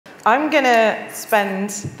I'm going to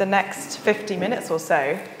spend the next 50 minutes or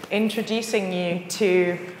so introducing you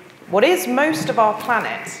to what is most of our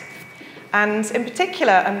planet. And in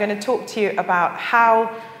particular, I'm going to talk to you about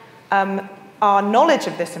how our knowledge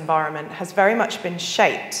of this environment has very much been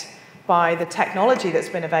shaped by the technology that's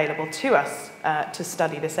been available to us to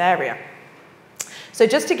study this area. So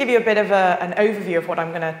just to give you a bit of an overview of what I'm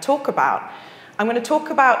going to talk about, I'm going to talk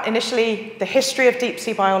about initially the history of deep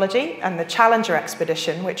sea biology and the Challenger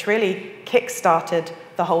expedition, which really kick-started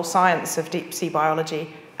the whole science of deep sea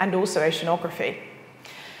biology and also oceanography.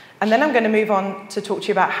 And then I'm going to move on to talk to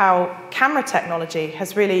you about how camera technology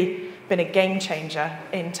has really been a game changer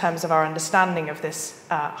in terms of our understanding of this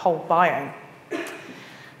whole biome. Then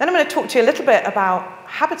I'm going to talk to you a little bit about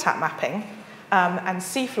habitat mapping and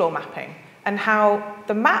seafloor mapping, and how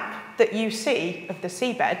the map that you see of the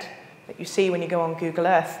seabed, that you see when you go on Google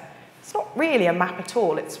Earth, it's not really a map at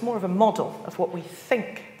all. It's more of a model of what we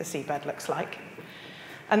think the seabed looks like.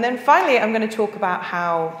 And then finally, I'm going to talk about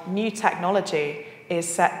how new technology is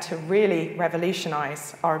set to really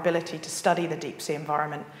revolutionize our ability to study the deep sea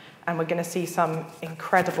environment. And we're going to see some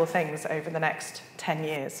incredible things over the next 10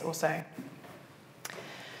 years or so.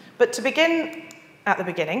 But to begin at the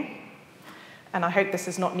beginning, and I hope this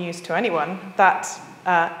is not news to anyone, that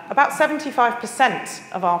about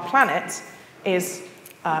 75% of our planet is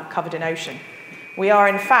covered in ocean. We are,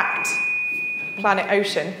 in fact, planet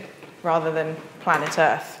ocean rather than planet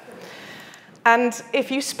Earth. And if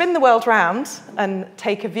you spin the world round and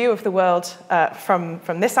take a view of the world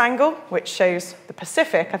from this angle, which shows the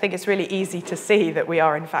Pacific, I think it's really easy to see that we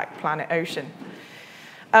are, in fact, planet ocean.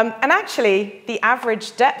 And actually, the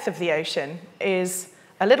average depth of the ocean is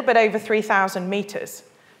a little bit over 3,000 meters.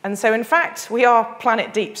 And so, in fact, we are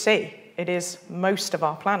planet deep sea. It is most of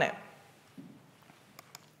our planet.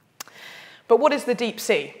 But what is the deep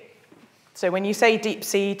sea? So when you say deep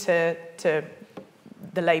sea to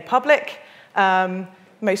the lay public,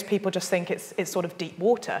 most people just think it's sort of deep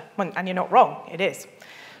water. And you're not wrong, it is.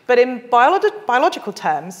 But in biological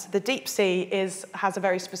terms, the deep sea has a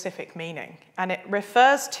very specific meaning. And it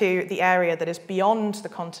refers to the area that is beyond the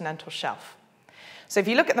continental shelf. So if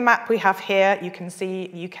you look at the map we have here, you can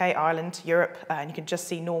see UK, Ireland, Europe, and you can just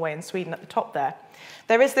see Norway and Sweden at the top there.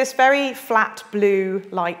 There is this very flat blue,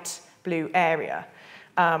 light blue area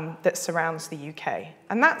that surrounds the UK.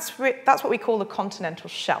 And that's what we call the continental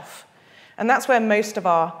shelf. And that's where most of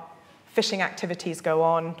our fishing activities go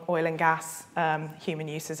on, oil and gas, human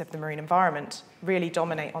uses of the marine environment really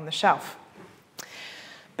dominate on the shelf.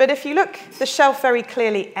 But if you look, the shelf very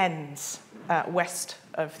clearly ends west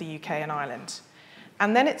of the UK and Ireland.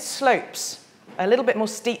 And then it slopes a little bit more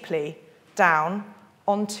steeply down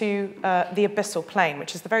onto the abyssal plain,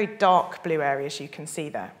 which is the very dark blue areas you can see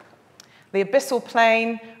there. The abyssal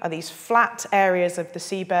plain are these flat areas of the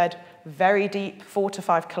seabed, very deep, 4 to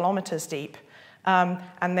 5 kilometers deep,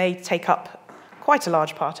 and they take up quite a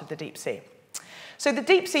large part of the deep sea. So the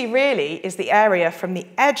deep sea really is the area from the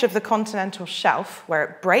edge of the continental shelf where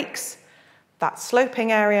it breaks, that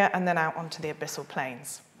sloping area, and then out onto the abyssal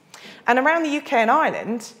plains. And around the UK and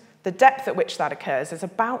Ireland, the depth at which that occurs is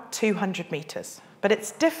about 200 meters, but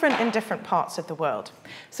it's different in different parts of the world.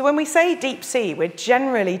 So when we say deep sea, we're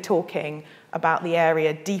generally talking about the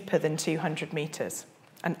area deeper than 200 meters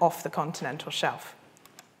and off the continental shelf.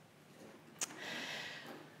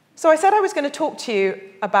 So I said I was going to talk to you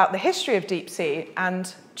about the history of deep sea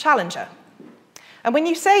and Challenger. And when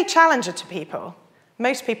you say Challenger to people,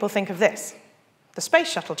 most people think of this, the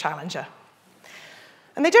Space Shuttle Challenger.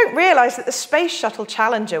 And they don't realize that the Space Shuttle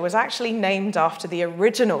Challenger was actually named after the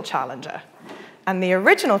original Challenger. And the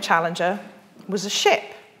original Challenger was a ship,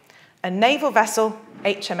 a naval vessel,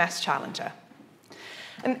 HMS Challenger.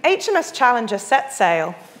 And HMS Challenger set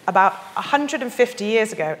sail about 150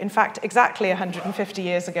 years ago, in fact, exactly 150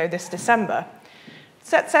 years ago this December,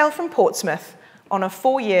 set sail from Portsmouth on a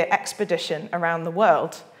 4-year expedition around the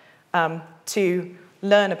world to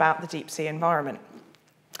learn about the deep sea environment.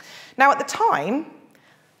 Now, at the time,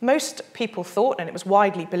 most people thought, and it was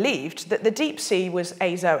widely believed, that the deep sea was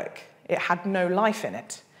azoic. It had no life in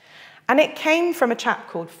it. And it came from a chap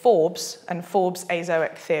called Forbes and Forbes'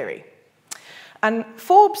 azoic theory. And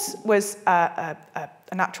Forbes was a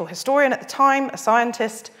natural historian at the time, a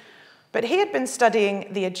scientist, but he had been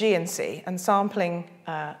studying the Aegean Sea and sampling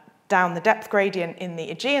down the depth gradient in the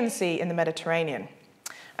Aegean Sea in the Mediterranean.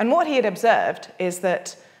 And what he had observed is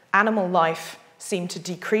that animal life seemed to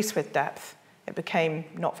decrease with depth. It became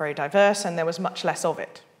not very diverse, and there was much less of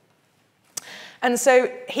it. And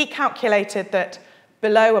so he calculated that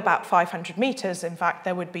below about 500 meters, in fact,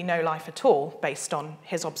 there would be no life at all based on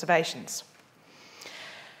his observations.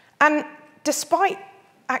 And despite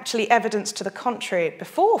actually evidence to the contrary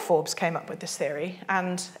before Forbes came up with this theory,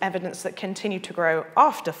 and evidence that continued to grow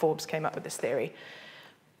after Forbes came up with this theory,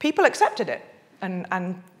 people accepted it.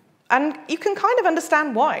 And you can kind of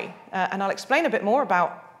understand why. And I'll explain a bit more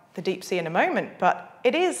about the deep sea in a moment, but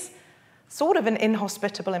it is sort of an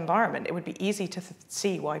inhospitable environment. It would be easy to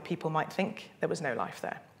see why people might think there was no life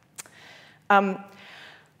there.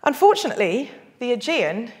 Unfortunately, the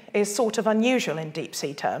Aegean is sort of unusual in deep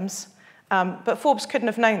sea terms, but Forbes couldn't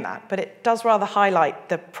have known that. But it does rather highlight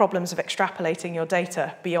the problems of extrapolating your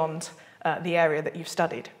data beyond the area that you've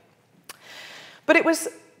studied. But it was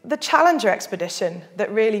the Challenger expedition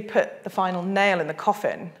that really put the final nail in the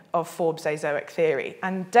coffin of Forbes' azoic theory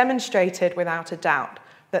and demonstrated without a doubt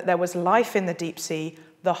that there was life in the deep sea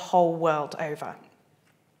the whole world over.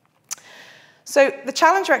 So the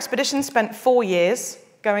Challenger expedition spent 4 years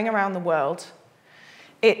going around the world.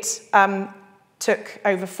 It took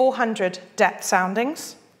over 400 depth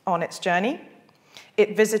soundings on its journey.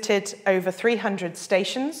 It visited over 300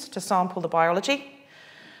 stations to sample the biology.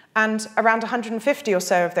 And around 150 or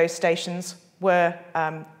so of those stations were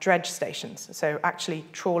dredge stations, so actually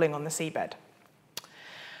trawling on the seabed.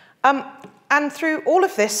 And through all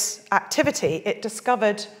of this activity, it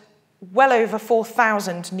discovered well over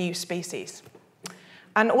 4,000 new species.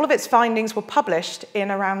 And all of its findings were published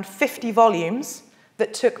in around 50 volumes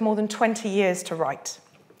that took more than 20 years to write.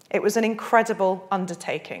 It was an incredible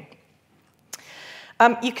undertaking.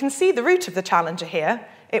 You can see the route of the Challenger here.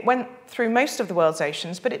 It went through most of the world's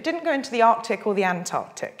oceans, but it didn't go into the Arctic or the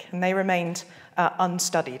Antarctic, and they remained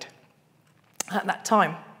unstudied at that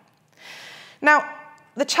time. Now,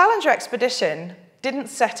 the Challenger expedition didn't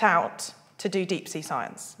set out to do deep sea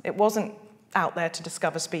science. It wasn't out there to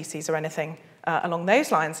discover species or anything along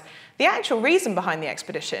those lines. The actual reason behind the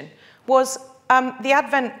expedition was the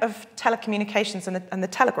advent of telecommunications and the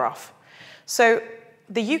telegraph. So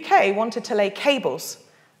the UK wanted to lay cables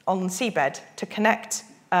on the seabed to connect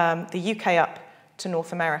the UK up to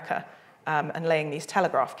North America and laying these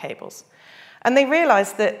telegraph cables. And they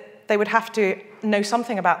realized that they would have to know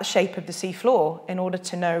something about the shape of the sea floor in order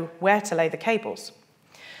to know where to lay the cables.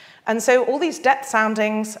 And so all these depth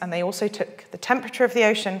soundings, and they also took the temperature of the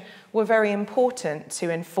ocean, were very important to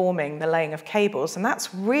informing the laying of cables. And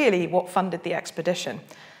that's really what funded the expedition,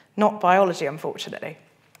 not biology, unfortunately.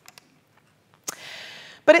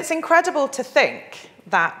 But it's incredible to think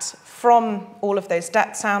that from all of those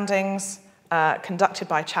depth soundings conducted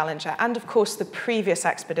by Challenger, and of course the previous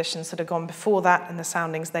expeditions that had gone before that and the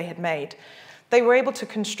soundings they had made, they were able to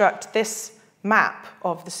construct this map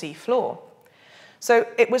of the sea floor. So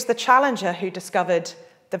it was the Challenger who discovered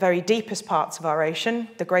the very deepest parts of our ocean,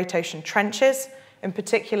 the Great Ocean trenches, in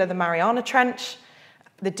particular the Mariana Trench,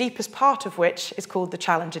 the deepest part of which is called the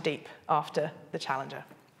Challenger Deep, after the Challenger.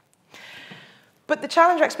 But the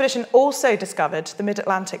Challenger expedition also discovered the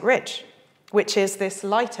Mid-Atlantic Ridge, which is this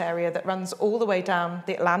light area that runs all the way down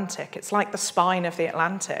the Atlantic. It's like the spine of the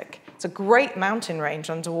Atlantic. It's a great mountain range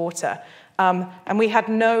underwater, and we had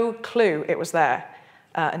no clue it was there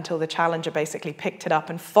until the Challenger basically picked it up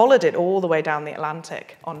and followed it all the way down the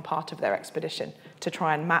Atlantic on part of their expedition to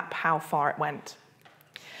try and map how far it went.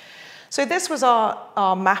 So this was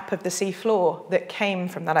our map of the sea floor that came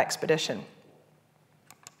from that expedition.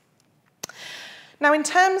 Now, in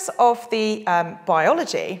terms of the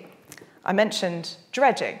biology, I mentioned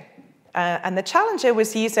dredging. And the Challenger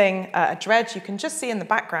was using a dredge. You can just see in the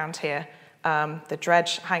background here, the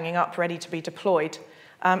dredge hanging up, ready to be deployed.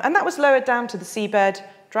 And that was lowered down to the seabed,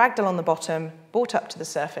 dragged along the bottom, brought up to the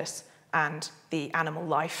surface, and the animal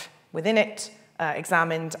life within it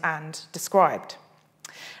examined and described.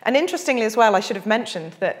 And interestingly as well, I should have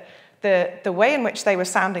mentioned that the way in which they were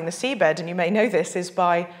sounding the seabed, and you may know this, is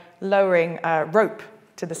by lowering rope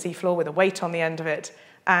to the seafloor with a weight on the end of it.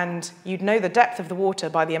 And you'd know the depth of the water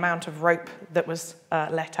by the amount of rope that was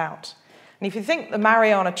let out. And if you think the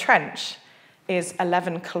Mariana Trench is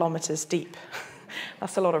 11 kilometers deep,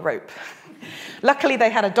 that's a lot of rope. Luckily,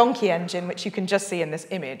 they had a donkey engine, which you can just see in this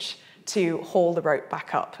image, to haul the rope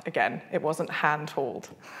back up again. It wasn't hand-hauled.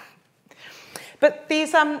 But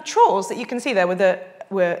these trawls that you can see there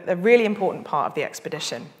were a really important part of the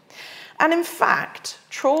expedition. And in fact,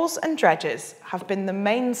 trawls and dredges have been the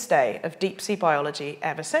mainstay of deep-sea biology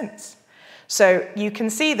ever since. So you can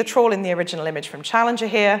see the trawl in the original image from Challenger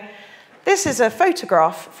here. This is a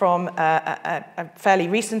photograph from a fairly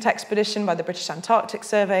recent expedition by the British Antarctic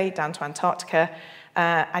Survey down to Antarctica,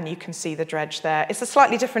 and you can see the dredge there. It's a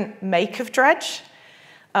slightly different make of dredge,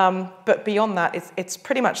 but beyond that, it's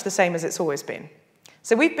pretty much the same as it's always been.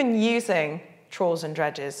 So we've been using trawls and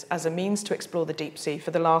dredges as a means to explore the deep sea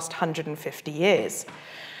for the last 150 years.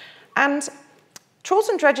 And Trawls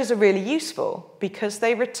and dredges are really useful because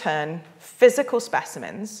they return physical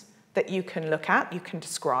specimens that you can look at, you can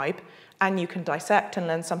describe, and you can dissect and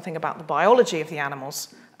learn something about the biology of the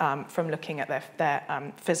animals from looking at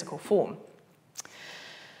their physical form.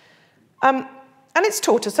 And it's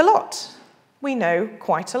taught us a lot. We know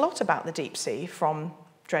quite a lot about the deep sea from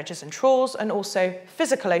dredges and trawls, and also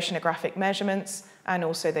physical oceanographic measurements, and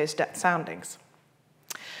also those depth soundings.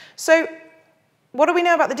 So what do we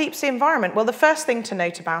know about the deep sea environment? Well, the first thing to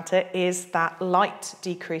note about it is that light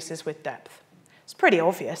decreases with depth. It's pretty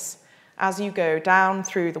obvious. As you go down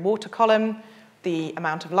through the water column, the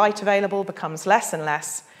amount of light available becomes less and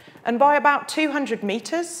less. And by about 200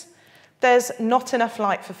 meters, there's not enough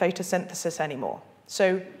light for photosynthesis anymore.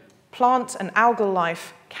 So plant and algal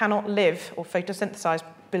life cannot live or photosynthesize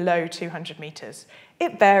below 200 meters.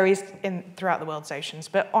 It varies throughout the world's oceans,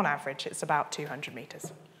 but on average, it's about 200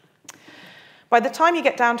 meters. By the time you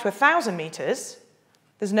get down to 1,000 meters,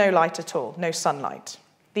 there's no light at all, no sunlight.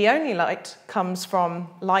 The only light comes from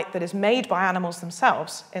light that is made by animals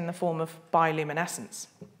themselves in the form of bioluminescence.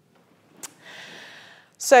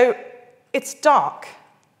 So it's dark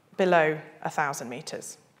below 1,000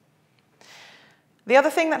 meters. The other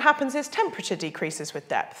thing that happens is temperature decreases with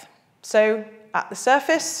depth. So at the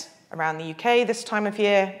surface, around the UK this time of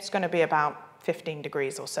year, it's going to be about 15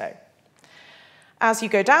 degrees or so. As you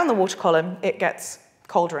go down the water column, it gets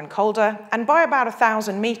colder and colder, and by about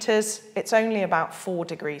 1,000 meters, it's only about 4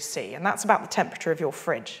 degrees C, and that's about the temperature of your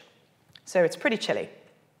fridge. So it's pretty chilly.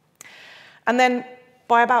 And then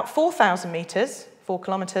by about 4,000 meters, 4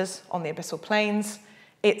 kilometers on the abyssal plains,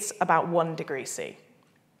 it's about 1 degree C,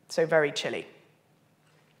 so very chilly.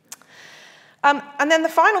 And then the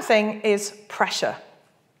final thing is pressure.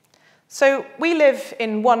 So we live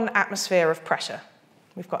in one atmosphere of pressure.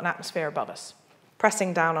 We've got an atmosphere above us,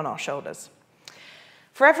 pressing down on our shoulders.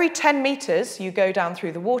 For every 10 meters you go down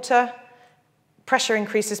through the water, pressure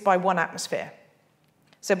increases by 1 atmosphere.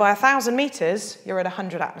 So by 1,000 meters, you're at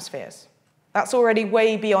 100 atmospheres. That's already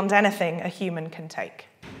way beyond anything a human can take.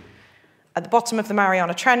 At the bottom of the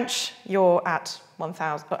Mariana Trench, you're at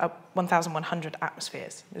 1,100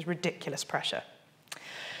 atmospheres. There's ridiculous pressure.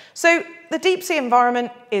 So the deep sea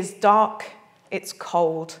environment is dark, it's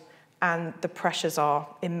cold, and the pressures are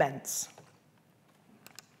immense.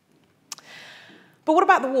 But what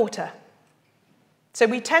about the water? So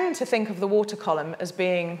we tend to think of the water column as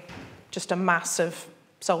being just a mass of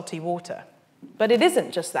salty water. But it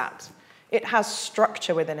isn't just that. It has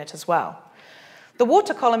structure within it as well. The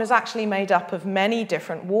water column is actually made up of many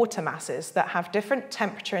different water masses that have different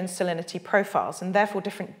temperature and salinity profiles, and therefore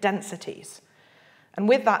different densities. And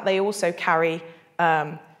with that, they also carry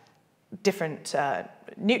different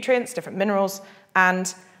nutrients, different minerals,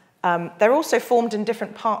 and they're also formed in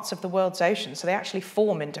different parts of the world's ocean. So they actually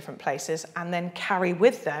form in different places and then carry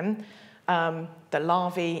with them the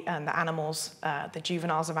larvae and the animals, the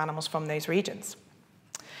juveniles of animals from those regions.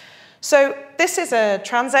 So this is a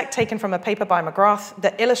transect taken from a paper by McGrath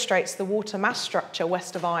that illustrates the water mass structure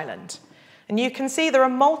west of Ireland. And you can see there are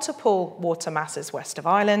multiple water masses west of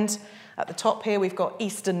Ireland. At the top here, we've got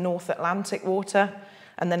eastern North Atlantic water.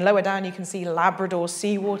 And then lower down, you can see Labrador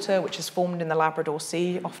seawater, which is formed in the Labrador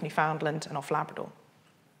Sea off Newfoundland and off Labrador.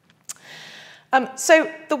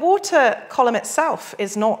 So the water column itself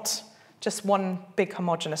is not just one big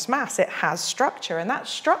homogeneous mass. It has structure, and that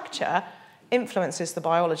structure influences the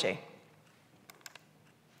biology.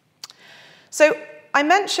 So I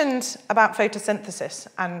mentioned about photosynthesis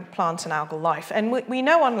and plant and algal life, and we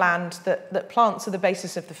know on land that plants are the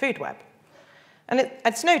basis of the food web. And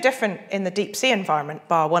it's no different in the deep sea environment,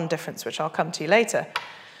 bar one difference, which I'll come to later.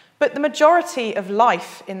 But the majority of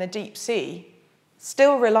life in the deep sea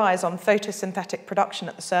still relies on photosynthetic production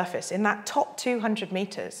at the surface in that top 200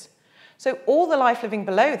 meters. So all the life living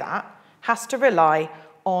below that has to rely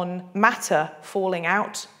on matter falling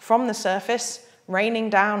out from the surface, raining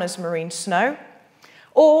down as marine snow,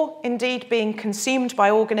 or indeed being consumed by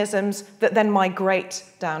organisms that then migrate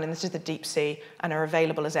down into the deep sea and are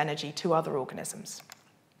available as energy to other organisms.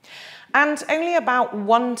 And only about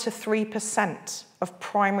 1 to 3% of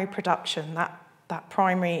primary production, that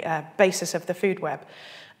primary basis of the food web,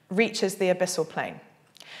 reaches the abyssal plain.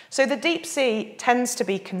 So the deep sea tends to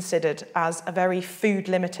be considered as a very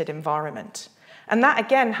food-limited environment. And that,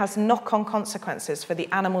 again, has knock-on consequences for the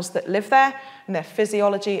animals that live there and their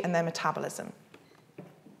physiology and their metabolism.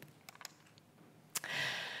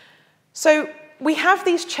 So we have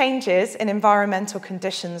these changes in environmental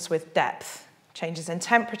conditions with depth, changes in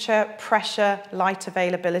temperature, pressure, light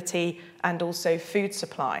availability, and also food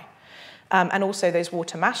supply, and also those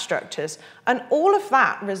water mass structures. And all of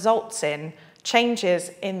that results in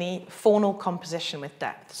changes in the faunal composition with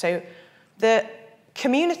depth. So the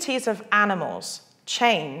communities of animals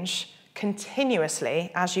change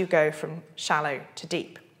continuously as you go from shallow to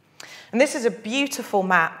deep. And this is a beautiful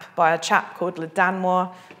map by a chap called Le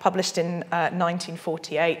Danois, published in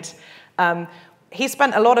 1948. He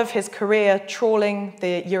spent a lot of his career trawling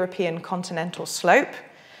the European continental slope,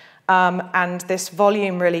 and this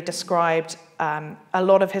volume really described a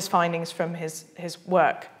lot of his findings from his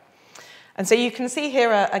work. And so you can see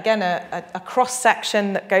here, again, a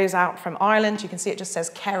cross-section that goes out from Ireland. You can see it just says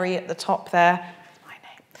Kerry at the top there.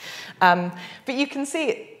 My name. But you can see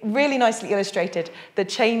it really nicely illustrated, the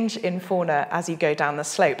change in fauna as you go down the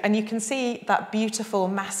slope. And you can see that beautiful,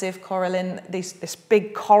 massive coralline, this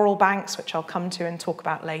big coral banks, which I'll come to and talk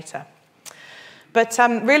about later. But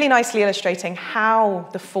really nicely illustrating how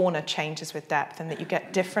the fauna changes with depth and that you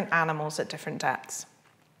get different animals at different depths.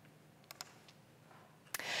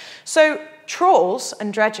 So trawls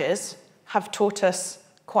and dredges have taught us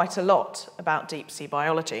quite a lot about deep sea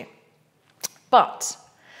biology. But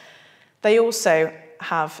they also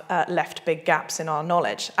have left big gaps in our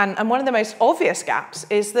knowledge. And one of the most obvious gaps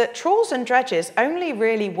is that trawls and dredges only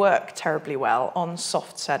really work terribly well on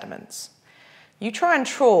soft sediments. You try and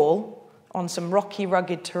trawl on some rocky,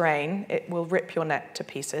 rugged terrain, it will rip your net to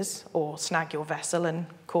pieces or snag your vessel and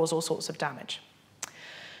cause all sorts of damage.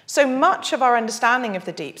 So much of our understanding of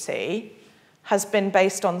the deep sea has been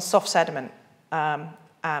based on soft sediment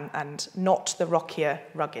and not the rockier,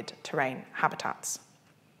 rugged terrain habitats.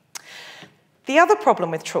 The other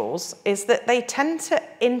problem with trawls is that they tend to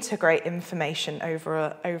integrate information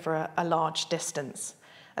over a large distance.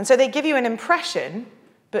 And so they give you an impression,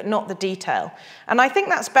 but not the detail. And I think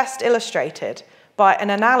that's best illustrated by an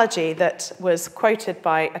analogy that was quoted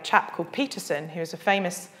by a chap called Peterson, who was a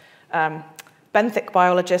famous benthic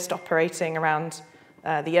biologist operating around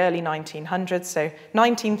the early 1900s. So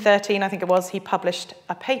 1913, I think it was, he published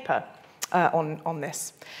a paper on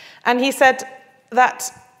this. And he said that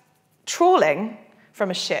trawling from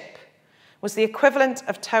a ship was the equivalent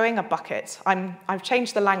of towing a bucket. I've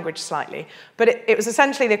changed the language slightly, but it was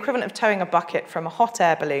essentially the equivalent of towing a bucket from a hot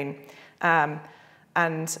air balloon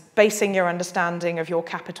and basing your understanding of your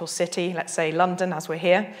capital city, let's say London as we're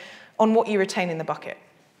here, on what you retain in the bucket.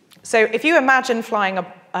 So if you imagine flying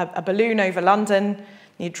a balloon over London,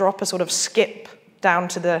 you drop a sort of skip down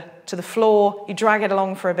to the floor, you drag it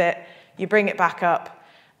along for a bit, you bring it back up,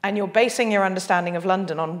 and you're basing your understanding of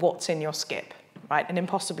London on what's in your skip, right? An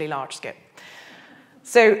impossibly large skip.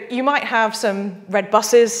 So you might have some red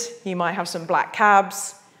buses, you might have some black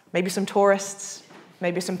cabs, maybe some tourists,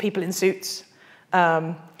 maybe some people in suits.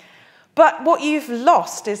 But what you've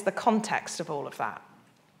lost is the context of all of that,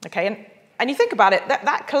 okay? And you think about it,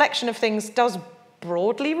 that collection of things does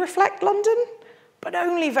broadly reflect London, but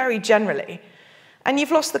only very generally. And you've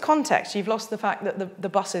lost the context. You've lost the fact that the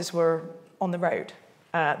buses were on the road.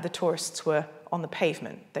 The tourists were on the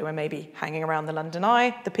pavement. They were maybe hanging around the London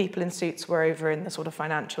Eye. The people in suits were over in the sort of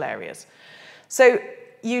financial areas. So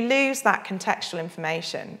you lose that contextual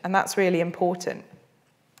information, and that's really important.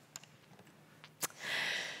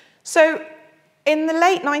 So in the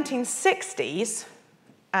late 1960s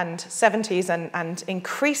and 70s, and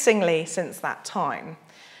increasingly since that time,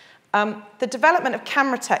 the development of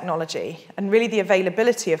camera technology, and really the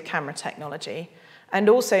availability of camera technology, and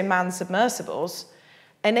also manned submersibles,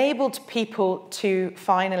 enabled people to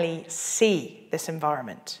finally see this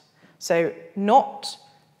environment. So not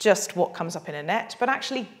just what comes up in a net, but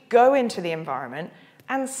actually go into the environment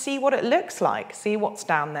and see what it looks like, see what's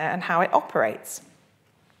down there and how it operates.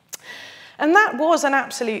 And that was an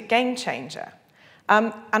absolute game changer.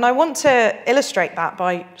 And I want to illustrate that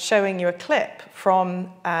by showing you a clip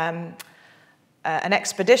from an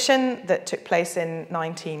expedition that took place in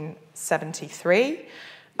 1973,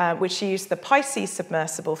 which used the Pisces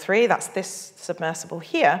Submersible 3, that's this submersible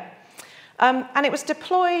here, and it was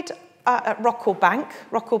deployed at Rockall Bank.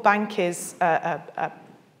 Rockall Bank is a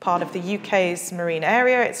part of the UK's marine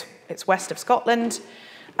area, it's west of Scotland,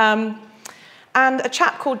 and a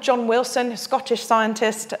chap called John Wilson, a Scottish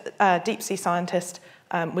scientist, deep sea scientist,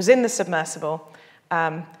 was in the submersible,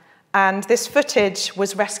 and this footage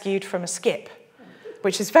was rescued from a skip,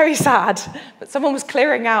 which is very sad, but someone was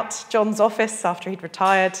clearing out John's office after he'd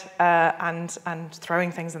retired and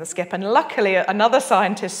throwing things in the skip. And luckily, another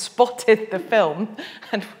scientist spotted the film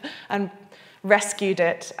and rescued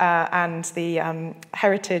it. And the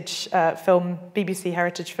Heritage Film, BBC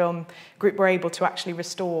Heritage Film Group were able to actually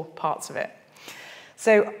restore parts of it.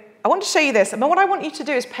 So I want to show you this. And what I want you to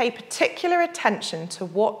do is pay particular attention to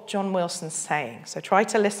what John Wilson's saying. So try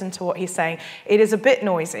to listen to what he's saying. It is a bit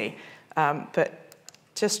noisy, but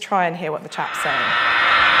just try and hear what the chap's saying.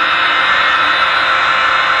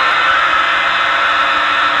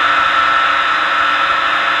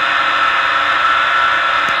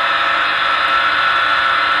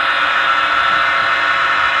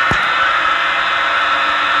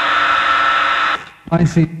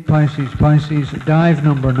 Pisces, dive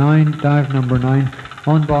number 9,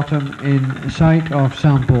 on bottom in sight of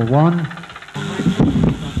sample 1.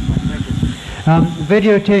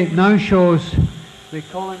 Videotape now shows the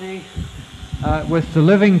colony with the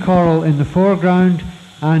living coral in the foreground,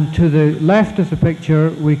 and to the left of the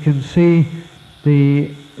picture we can see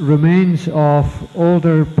the remains of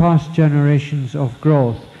older past generations of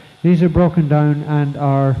growth. These are broken down and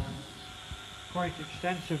are quite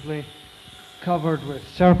extensively covered with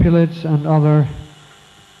serpulids and other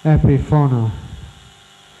epifauna.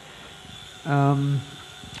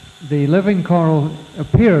 The living coral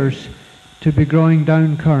appears to be growing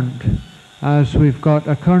down current, as we've got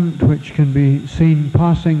a current which can be seen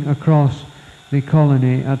passing across the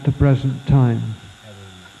colony at the present time.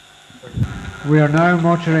 We are now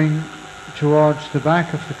motoring towards the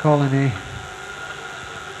back of the colony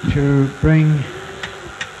to bring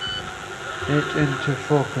it into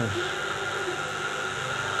focus.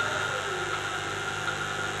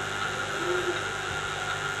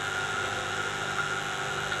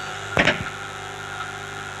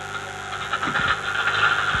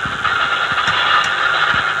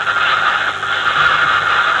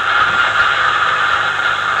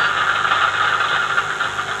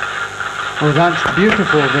 Oh, that's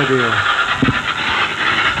beautiful video.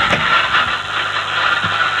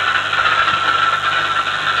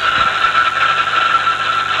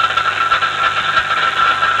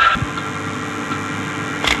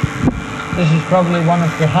 This is probably one of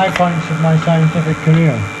the high points of my scientific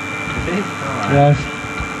career. It is? Oh, yes.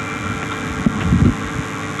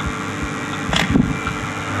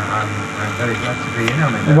 I'm very glad to be in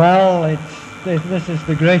on it. Well, this is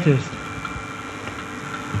the greatest.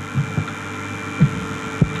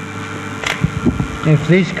 If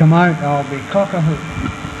these come out, I'll be cock-a-hoop.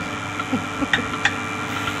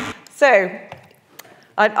 So,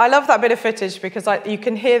 I love that bit of footage because you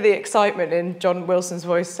can hear the excitement in John Wilson's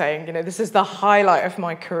voice saying, you know, this is the highlight of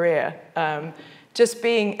my career. Just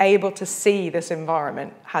being able to see this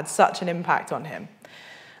environment had such an impact on him.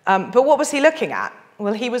 But what was he looking at?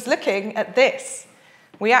 Well, he was looking at this.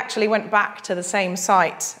 We actually went back to the same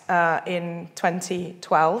site in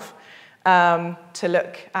 2012. To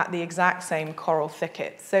look at the exact same coral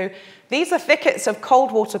thickets. So these are thickets of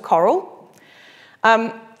cold water coral.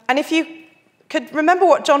 And if you could remember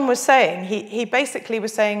what John was saying, he basically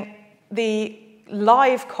was saying the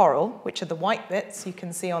live coral, which are the white bits you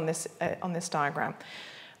can see on this diagram,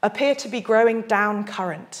 appear to be growing down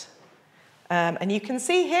current. And you can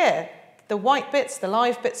see here, the white bits, the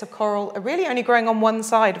live bits of coral, are really only growing on one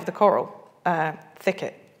side of the coral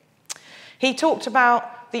thicket. He talked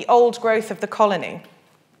about the old growth of the colony.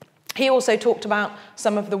 He also talked about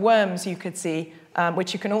some of the worms you could see,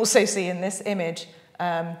 which you can also see in this image,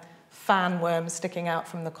 fan worms sticking out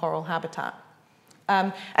from the coral habitat.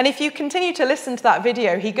 And if you continue to listen to that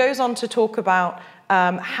video, he goes on to talk about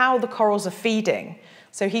how the corals are feeding.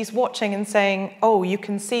 So he's watching and saying, oh, you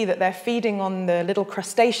can see that they're feeding on the little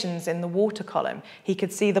crustaceans in the water column. He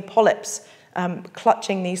could see the polyps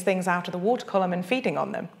clutching these things out of the water column and feeding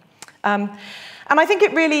on them. And I think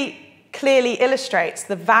it really clearly illustrates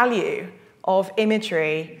the value of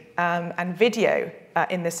imagery and video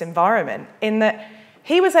in this environment, in that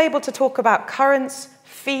he was able to talk about currents,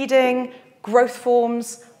 feeding, growth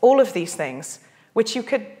forms, all of these things, which you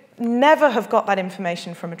could never have got that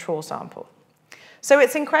information from a trawl sample. So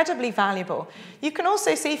it's incredibly valuable. You can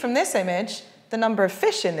also see from this image the number of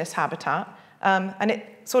fish in this habitat, and it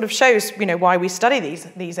sort of shows, you know, why we study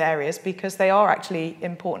these areas, because they are actually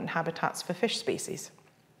important habitats for fish species.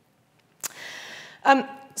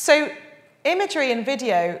 So imagery and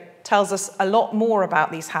video tells us a lot more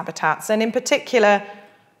about these habitats, and in particular,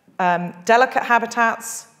 delicate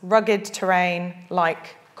habitats, rugged terrain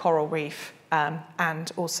like coral reef,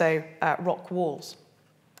 and also rock walls.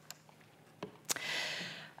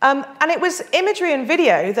 And it was imagery and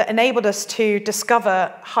video that enabled us to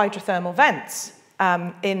discover hydrothermal vents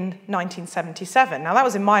in 1977. Now, that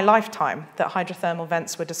was in my lifetime that hydrothermal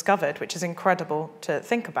vents were discovered, which is incredible to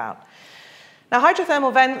think about. Now,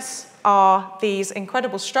 hydrothermal vents are these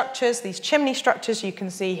incredible structures, these chimney structures you can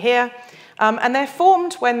see here, and they're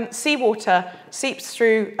formed when seawater seeps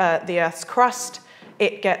through the Earth's crust.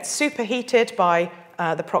 It gets superheated by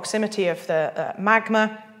the proximity of the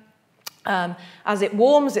magma. As it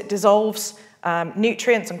warms, it dissolves,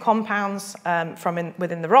 nutrients and compounds from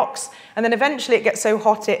within the rocks. And then eventually it gets so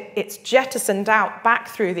hot it's jettisoned out back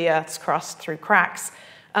through the Earth's crust, through cracks,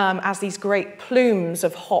 as these great plumes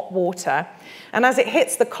of hot water. And as it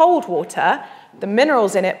hits the cold water, the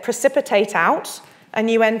minerals in it precipitate out, and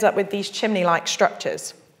you end up with these chimney-like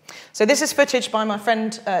structures. So this is footage by my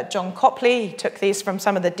friend John Copley. He took these from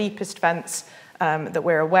some of the deepest vents that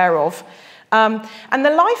we're aware of. And the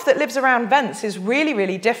life that lives around vents is really,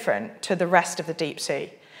 really different to the rest of the deep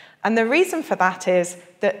sea. And the reason for that is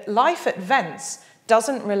that life at vents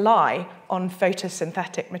doesn't rely on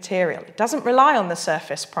photosynthetic material. It doesn't rely on the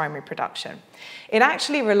surface primary production. It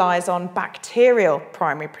actually relies on bacterial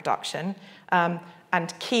primary production and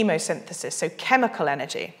chemosynthesis, so chemical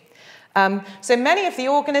energy. So many of the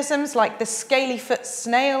organisms, like the scaly-foot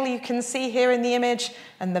snail you can see here in the image,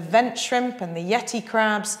 and the vent shrimp and the yeti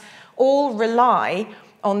crabs, all rely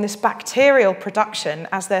on this bacterial production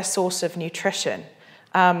as their source of nutrition.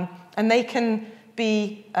 And they can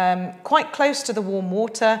be quite close to the warm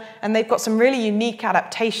water, and they've got some really unique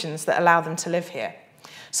adaptations that allow them to live here.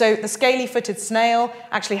 So the scaly-footed snail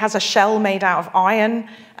actually has a shell made out of iron,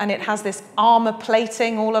 and it has this armor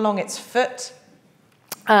plating all along its foot.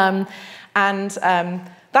 That's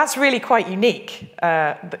really quite unique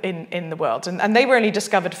in the world, and they were only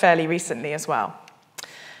discovered fairly recently as well.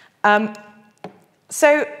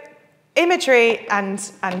 So imagery and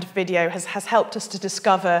video has helped us to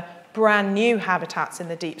discover brand new habitats in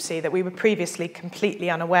the deep sea that we were previously completely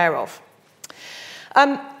unaware of.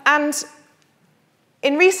 And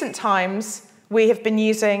in recent times, we have been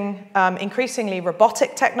using increasingly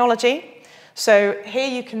robotic technology. So here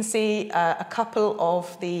you can see a couple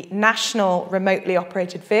of the national remotely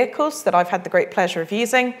operated vehicles that I've had the great pleasure of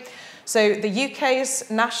using. So the UK's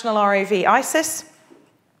national ROV ISIS,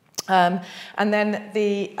 and then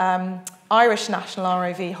the Irish national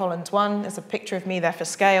ROV Holland 1. There's a picture of me there for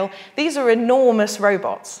scale. These are enormous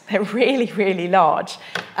robots. They're really, really large.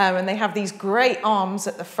 And they have these great arms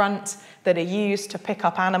at the front that are used to pick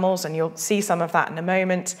up animals, and you'll see some of that in a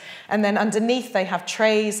moment. And then underneath they have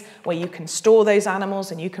trays where you can store those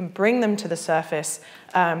animals and you can bring them to the surface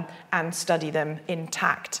and study them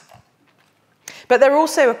intact. But they're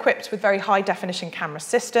also equipped with very high definition camera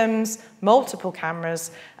systems, multiple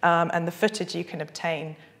cameras, and the footage you can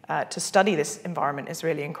obtain to study this environment is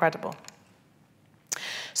really incredible.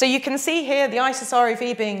 So you can see here the ISIS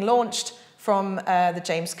ROV being launched from the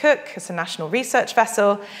James Cook. It's a national research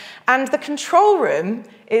vessel. And the control room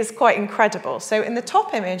is quite incredible. So in the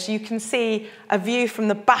top image, you can see a view from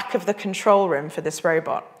the back of the control room for this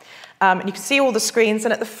robot. And you can see all the screens.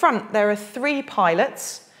 And at the front, there are 3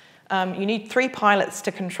 pilots. You need 3 pilots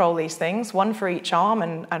to control these things, 1 for each arm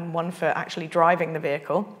and 1 for actually driving the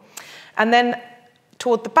vehicle. And then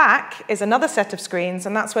toward the back is another set of screens,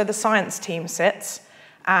 and that's where the science team sits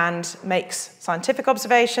and makes scientific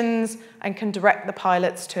observations and can direct the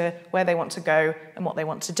pilots to where they want to go and what they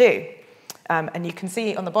want to do. And you can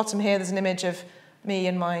see on the bottom here, there's an image of me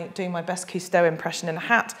and doing my best Cousteau impression in a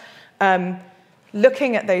hat,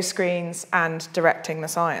 looking at those screens and directing the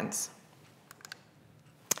science.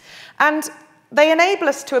 And they enable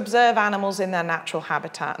us to observe animals in their natural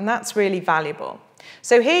habitat, and that's really valuable.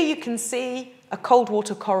 So here you can see a cold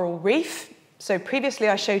water coral reef. So previously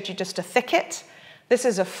I showed you just a thicket. This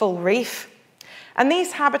is a full reef. And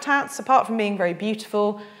these habitats, apart from being very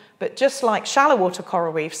beautiful, but just like shallow water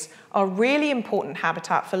coral reefs, are really important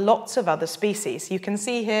habitat for lots of other species. You can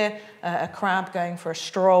see here a crab going for a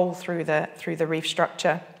stroll through the reef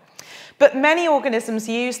structure. But many organisms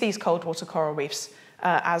use these cold water coral reefs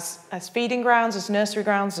as feeding grounds, as nursery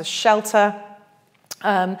grounds, as shelter.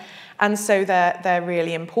 And so they're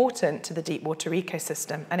really important to the deep water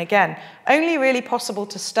ecosystem. And again, only really possible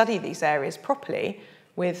to study these areas properly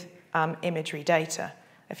with imagery data.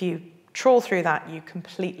 If you trawl through that, you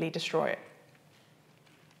completely destroy it.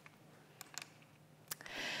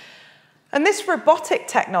 And this robotic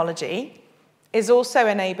technology is also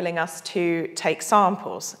enabling us to take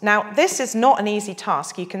samples. Now, this is not an easy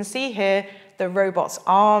task. You can see here the robot's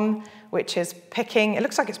arm, which is picking, it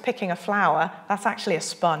looks like it's picking a flower. That's actually a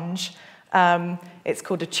sponge. It's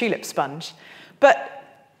called a tulip sponge. But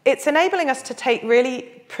it's enabling us to take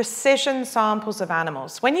really precision samples of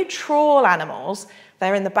animals. When you trawl animals,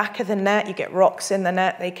 they're in the back of the net, you get rocks in the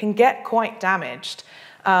net, they can get quite damaged.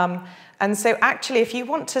 And so actually, if you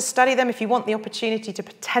want to study them, if you want the opportunity to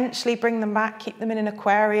potentially bring them back, keep them in an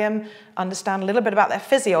aquarium, understand a little bit about their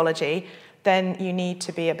physiology, then you need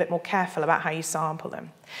to be a bit more careful about how you sample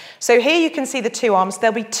them. So here you can see the two arms.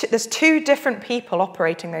 There's two different people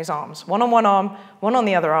operating those arms, one on one arm, one on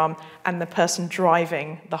the other arm, and the person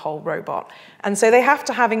driving the whole robot. And so they have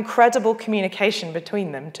to have incredible communication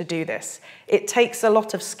between them to do this. It takes a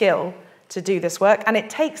lot of skill to do this work, and it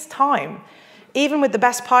takes time. Even with the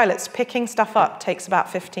best pilots, picking stuff up takes about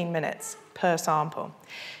 15 minutes per sample.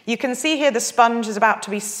 You can see here the sponge is about to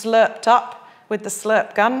be slurped up with the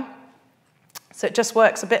slurp gun. So it just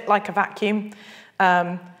works a bit like a vacuum.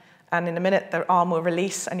 And in a minute, the arm will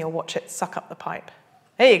release, and you'll watch it suck up the pipe.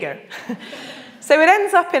 There you go. So it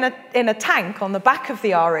ends up in a tank on the back of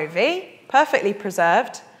the ROV, perfectly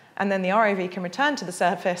preserved. And then the ROV can return to the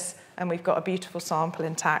surface, and we've got a beautiful sample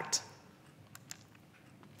intact.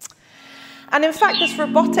 And in fact, this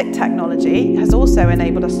robotic technology has also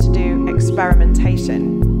enabled us to do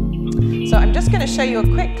experimentation. So I'm just going to show you a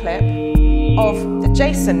quick clip of the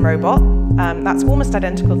Jason robot. That's almost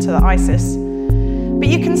identical to the ISIS. But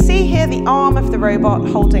you can see here the arm of the robot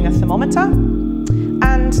holding a thermometer.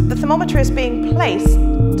 And the thermometer is being placed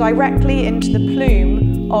directly into the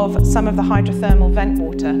plume of some of the hydrothermal vent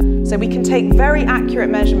water. So we can take very accurate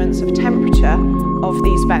measurements of temperature of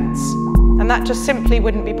these vents. And that just simply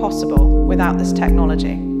wouldn't be possible without this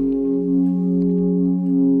technology.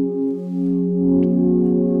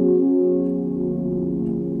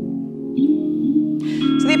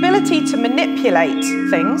 So the ability to manipulate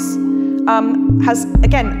things has,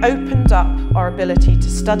 again, opened up our ability to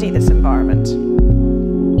study this environment.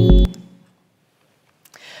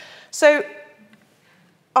 So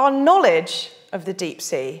our knowledge of the deep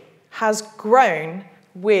sea has grown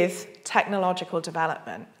with technological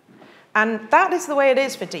development. And that is the way it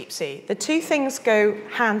is for deep sea. The two things go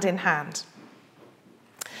hand in hand.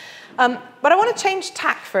 But I want to change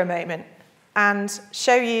tack for a moment and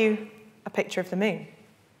show you a picture of the moon.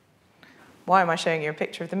 Why am I showing you a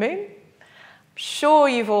picture of the moon? I'm sure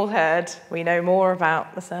you've all heard we know more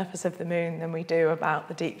about the surface of the moon than we do about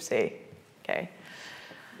the deep sea. Okay.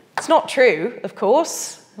 It's not true, of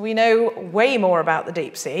course. We know way more about the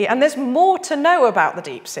deep sea, and there's more to know about the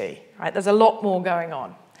deep sea, right? There's a lot more going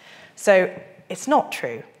on. So it's not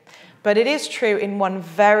true, but it is true in one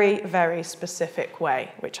very, very specific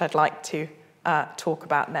way, which I'd like to talk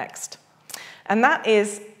about next. And that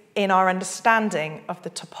is in our understanding of the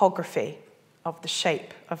topography, of the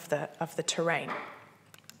shape of the terrain.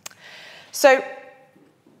 So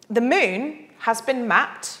the moon has been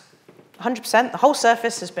mapped, 100%, the whole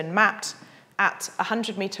surface has been mapped at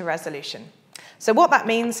 100-meter resolution. So what that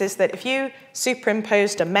means is that if you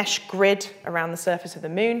superimposed a mesh grid around the surface of the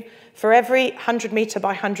moon, for every 100-meter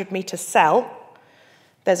by 100-meter cell,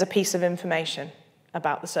 there's a piece of information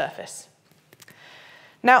about the surface.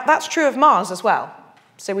 Now, that's true of Mars as well.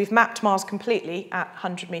 So we've mapped Mars completely at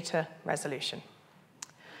 100-meter resolution.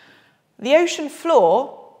 The ocean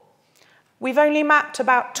floor, we've only mapped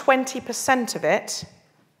about 20% of it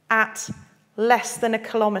at less than a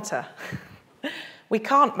kilometre. We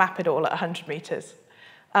can't map it all at 100 meters.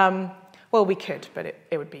 Well, we could, but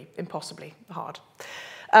it would be impossibly hard.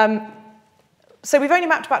 So we've only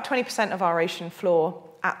mapped about 20% of our ocean floor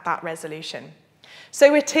at that resolution.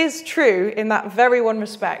 So it is true in that very one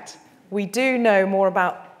respect. We do know more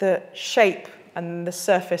about the shape and the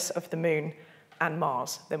surface of the moon and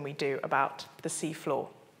Mars than we do about the sea floor.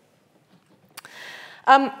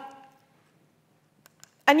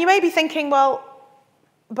 And you may be thinking, well,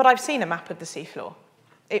 but I've seen a map of the seafloor.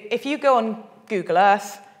 If you go on Google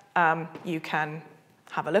Earth, you can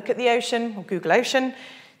have a look at the ocean, or Google Ocean.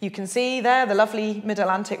 You can see there the lovely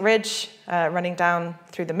mid-Atlantic ridge running down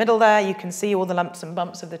through the middle there. You can see all the lumps and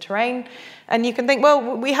bumps of the terrain. And you can think,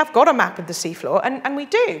 well, we have got a map of the seafloor, and we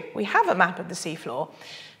do. We have a map of the seafloor.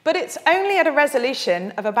 But it's only at a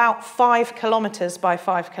resolution of about 5 kilometers by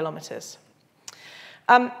 5 kilometers.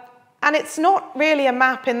 And it's not really a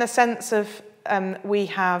map in the sense of we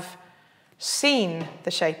have seen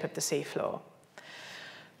the shape of the seafloor.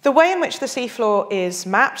 The way in which the seafloor is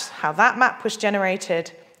mapped, how that map was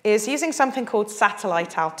generated, is using something called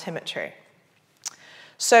satellite altimetry.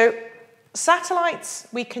 So satellites,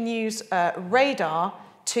 we can use radar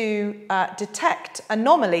to detect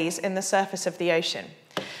anomalies in the surface of the ocean.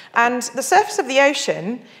 And the surface of the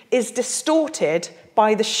ocean is distorted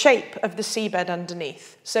by the shape of the seabed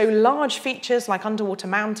underneath. So large features like underwater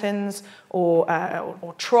mountains or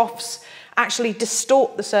troughs actually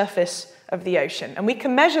distort the surface of the ocean. And we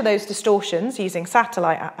can measure those distortions using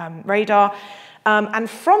satellite radar. And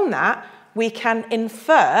from that, we can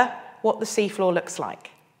infer what the seafloor looks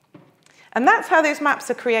like. And that's how those maps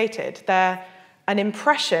are created. They're an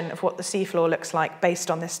impression of what the seafloor looks like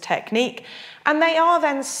based on this technique, and they are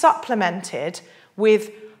then supplemented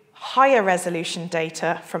with higher resolution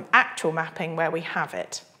data from actual mapping where we have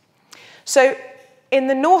it. So in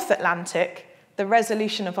the North Atlantic, the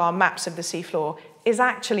resolution of our maps of the seafloor is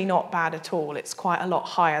actually not bad at all. It's quite a lot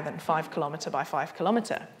higher than 5 kilometre by 5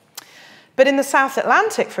 kilometre. But in the South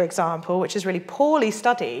Atlantic, for example, which is really poorly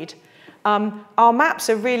studied, our maps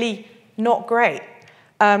are really not great.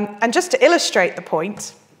 And just to illustrate the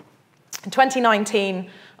point, in 2019,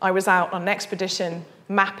 I was out on an expedition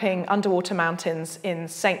mapping underwater mountains in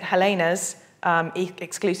St. Helena's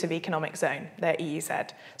exclusive economic zone, their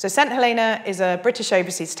EEZ. So St. Helena is a British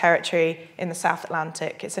overseas territory in the South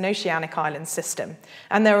Atlantic. It's an oceanic island system,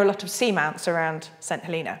 and there are a lot of seamounts around St.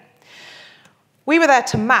 Helena. We were there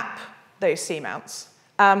to map those seamounts,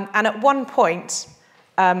 and at one point,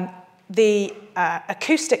 the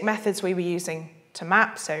acoustic methods we were using to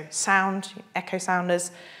map, so sound, echo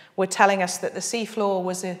sounders, were telling us that the seafloor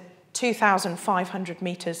was 2,500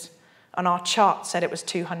 meters, and our chart said it was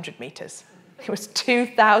 200 meters. It was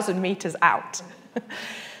 2,000 meters out.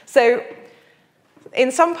 So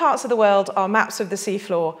in some parts of the world, our maps of the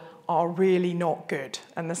seafloor are really not good,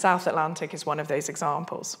 and the South Atlantic is one of those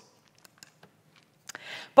examples.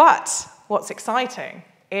 But what's exciting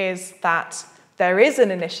is that there is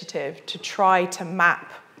an initiative to try to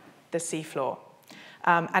map the seafloor.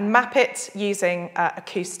 And map it using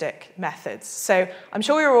acoustic methods. So I'm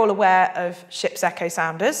sure you're all aware of ship's echo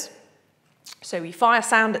sounders. So we fire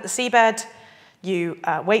sound at the seabed, you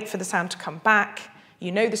wait for the sound to come back,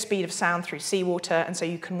 you know the speed of sound through seawater, and so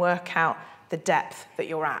you can work out the depth that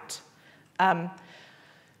you're at.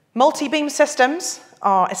 Multi-beam systems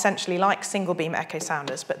are essentially like single-beam echo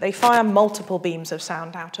sounders, but they fire multiple beams of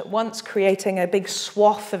sound out at once, creating a big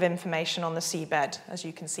swath of information on the seabed, as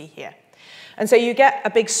you can see here. And so you get a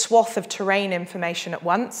big swath of terrain information at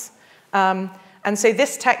once. And so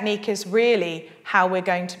this technique is really how we're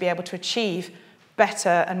going to be able to achieve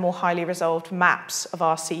better and more highly resolved maps of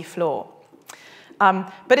our sea floor.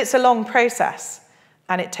 But it's a long process,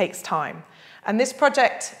 and it takes time. And this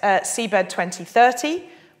project, Seabed 2030,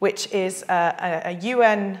 which is a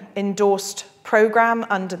UN-endorsed program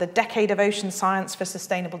under the Decade of Ocean Science for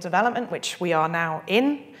Sustainable Development, which we are now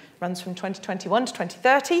in, runs from 2021 to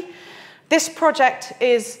 2030. This project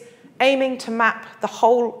is aiming to map the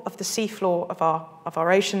whole of the seafloor of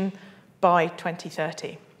our ocean by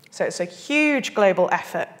 2030. So it's a huge global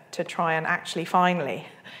effort to try and actually finally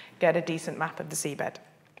get a decent map of the seabed.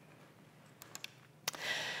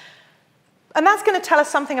 And that's going to tell us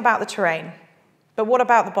something about the terrain. But what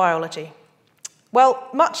about the biology? Well,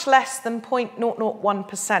 much less than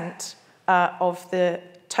 0.001% of the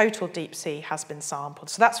total deep sea has been sampled.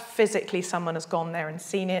 So that's physically someone has gone there and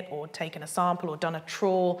seen it, or taken a sample, or done a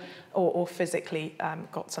trawl, or physically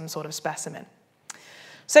got some sort of specimen.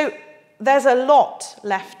 So there's a lot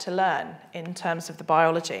left to learn in terms of the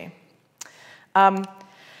biology. And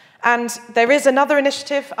there is another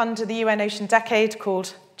initiative under the UN Ocean Decade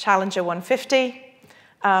called Challenger 150,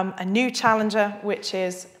 a new challenger which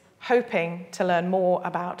is hoping to learn more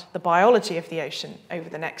about the biology of the ocean over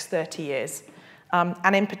the next 30 years.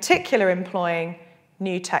 And in particular employing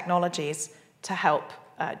new technologies to help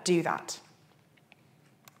do that.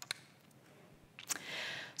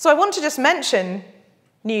 So I want to just mention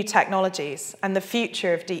new technologies and the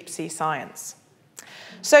future of deep sea science.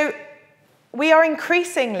 So we are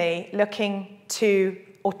increasingly looking to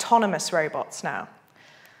autonomous robots now.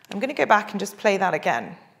 I'm going to go back and just play that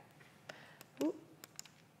again.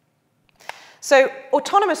 So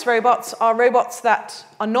autonomous robots are robots that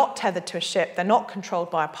are not tethered to a ship. They're not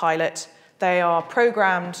controlled by a pilot. They are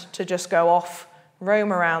programmed to just go off,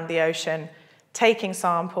 roam around the ocean, taking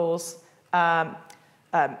samples,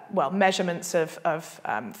 measurements of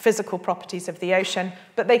physical properties of the ocean,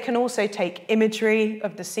 but they can also take imagery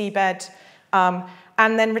of the seabed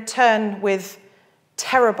and then return with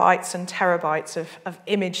terabytes and terabytes of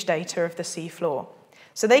image data of the seafloor.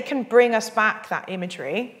 So they can bring us back that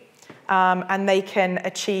imagery, and they can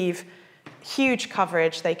achieve huge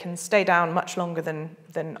coverage. They can stay down much longer than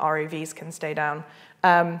ROVs can stay down.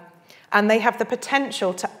 And they have the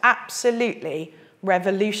potential to absolutely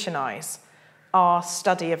revolutionize our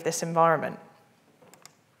study of this environment.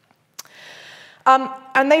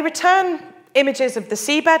 And they return images of the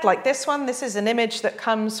seabed like this one. This is an image that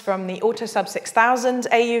comes from the AutoSub 6000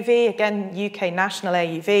 AUV, again, UK national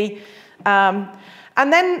AUV. And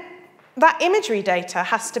then that imagery data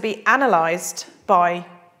has to be analyzed by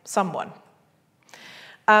someone.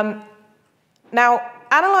 Now,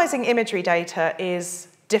 analyzing imagery data is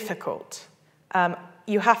difficult.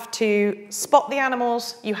 You have to spot the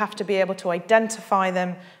animals, you have to be able to identify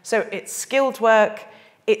them. So it's skilled work,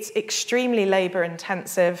 it's extremely labor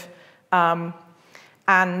intensive,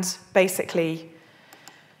 and basically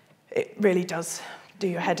it really does do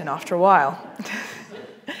your head in after a while.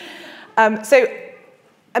 So,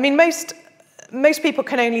 I mean, most people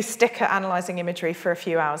can only stick at analysing imagery for a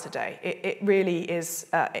few hours a day. It really is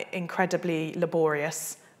incredibly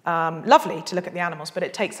laborious. Lovely to look at the animals, but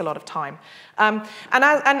it takes a lot of time.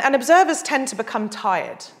 And observers tend to become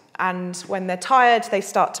tired. And when they're tired, they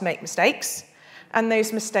start to make mistakes. And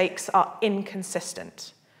those mistakes are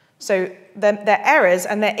inconsistent. So they're errors,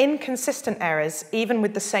 and they're inconsistent errors, even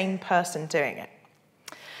with the same person doing it.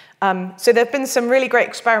 So there have been some really great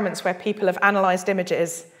experiments where people have analysed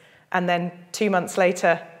images and then 2 months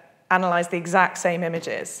later analysed the exact same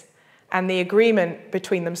images. And the agreement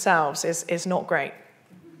between themselves is not great.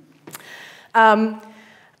 And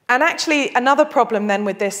actually, another problem then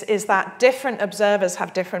with this is that different observers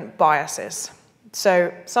have different biases.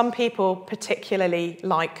 So some people particularly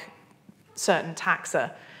like certain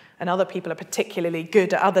taxa, and other people are particularly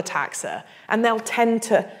good at other taxa, and they'll tend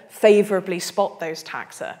to favourably spot those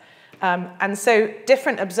taxa. And so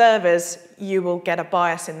different observers, you will get a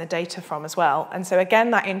bias in the data from as well. And so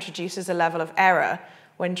again, that introduces a level of error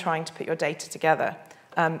when trying to put your data together,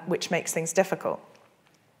 which makes things difficult.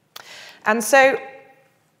 And so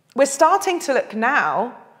we're starting to look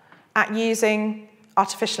now at using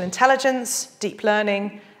artificial intelligence, deep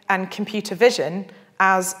learning, and computer vision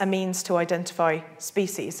as a means to identify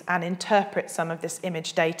species and interpret some of this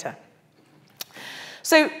image data.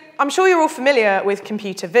 So I'm sure you're all familiar with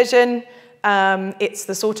computer vision. It's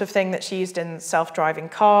the sort of thing that's used in self-driving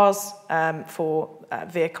cars for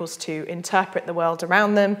vehicles to interpret the world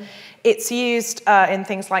around them. It's used in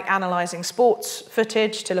things like analysing sports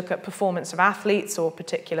footage to look at performance of athletes or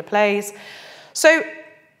particular plays. So,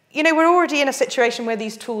 you know, we're already in a situation where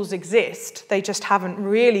these tools exist. They just haven't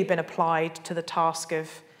really been applied to the task of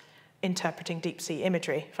interpreting deep-sea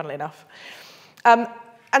imagery, funnily enough.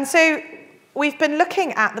 And so we've been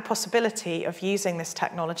looking at the possibility of using this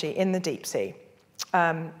technology in the deep sea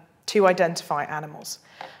to identify animals,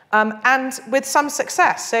 and with some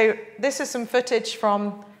success. So this is some footage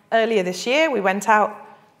from earlier this year. We went out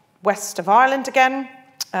west of Ireland again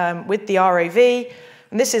with the ROV,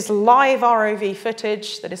 and this is live ROV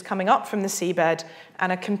footage that is coming up from the seabed,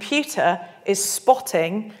 and a computer is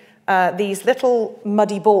spotting these little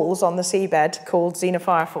muddy balls on the seabed called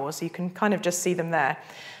xenophyrophores. You can kind of just see them there.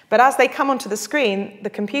 But as they come onto the screen, the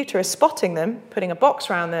computer is spotting them, putting a box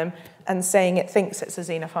around them, and saying it thinks it's a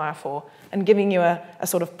xenophyrophore, and giving you a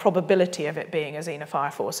sort of probability of it being a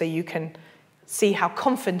xenophyrophore, so you can see how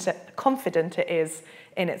confident it is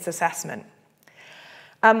in its assessment.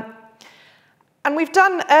 And we've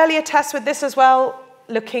done earlier tests with this as well,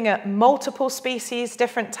 looking at multiple species,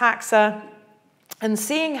 different taxa, and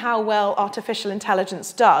seeing how well artificial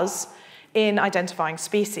intelligence does in identifying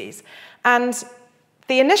species. And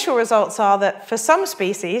the initial results are that for some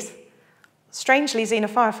species, strangely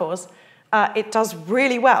xenophyrophores, it does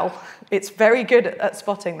really well. It's very good at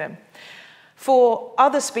spotting them. For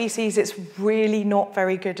other species, it's really not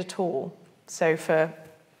very good at all. So for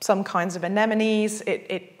some kinds of anemones,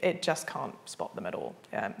 it just can't spot them at all.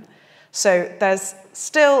 So there's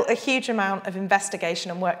still a huge amount of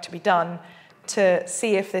investigation and work to be done to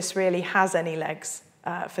see if this really has any legs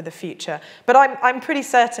for the future. But I'm pretty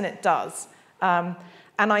certain it does.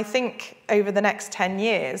 And I think over the next 10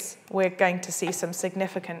 years, we're going to see some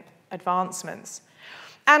significant advancements.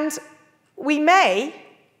 And we may,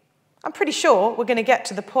 I'm pretty sure we're going to get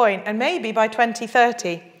to the point, and maybe by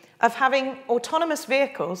 2030, of having autonomous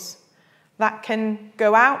vehicles that can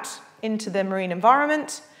go out into the marine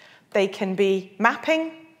environment. They can be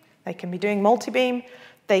mapping, they can be doing multi-beam,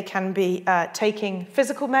 they can be taking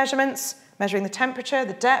physical measurements, measuring the temperature,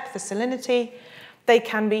 the depth, the salinity. They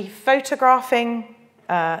can be photographing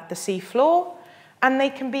the sea floor, and they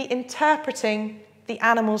can be interpreting the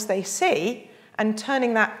animals they see and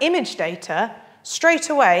turning that image data straight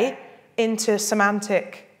away into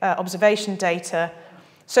semantic observation data,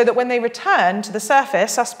 so that when they return to the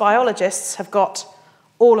surface, us biologists have got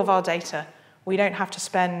all of our data. We don't have to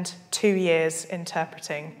spend 2 years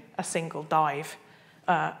interpreting a single dive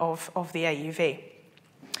of the AUV.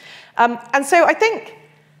 And so I think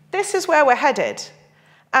this is where we're headed.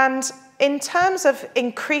 And in terms of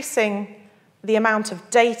increasing the amount of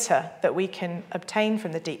data that we can obtain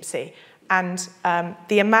from the deep sea and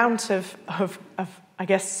the amount of I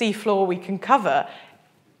guess, seafloor we can cover,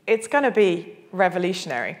 it's going to be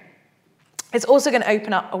revolutionary. It's also going to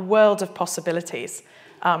open up a world of possibilities.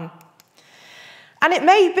 And it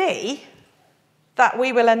may be that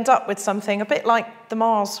we will end up with something a bit like the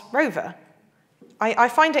Mars rover. I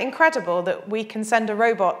find it incredible that we can send a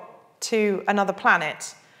robot to another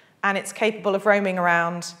planet and it's capable of roaming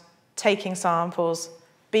around, taking samples,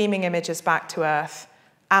 beaming images back to Earth,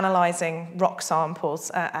 analysing rock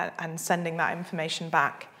samples and sending that information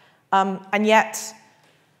back. And yet,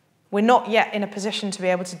 we're not yet in a position to be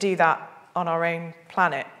able to do that on our own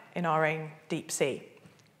planet, in our own deep sea.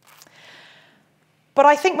 But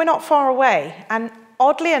I think we're not far away, and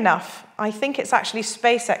oddly enough, I think it's actually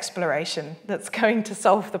space exploration that's going to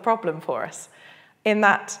solve the problem for us, in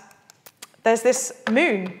that there's this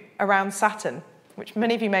moon around Saturn, which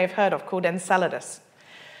many of you may have heard of, called Enceladus.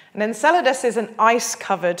 And Enceladus is an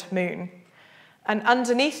ice-covered moon, and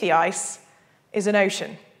underneath the ice is an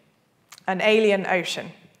ocean, an alien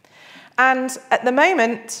ocean. And at the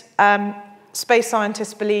moment, space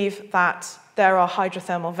scientists believe that there are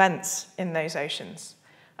hydrothermal vents in those oceans.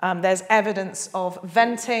 There's evidence of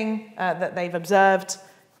venting that they've observed,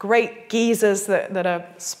 great geysers that are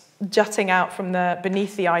jutting out from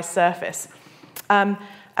beneath the ice surface. And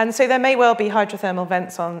so there may well be hydrothermal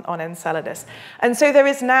vents on Enceladus. And so there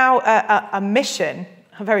is now a mission,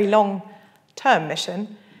 a very long-term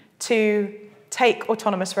mission, to take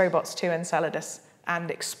autonomous robots to Enceladus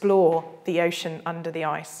and explore the ocean under the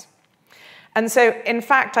ice. And so, in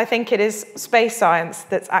fact, I think it is space science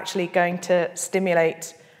that's actually going to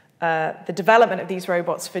stimulate the development of these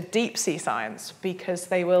robots for deep sea science, because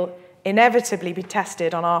they will inevitably be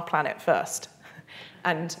tested on our planet first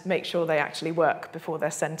and make sure they actually work before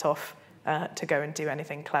they're sent off to go and do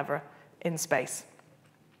anything clever in space.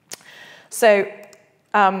 So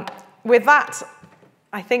with that,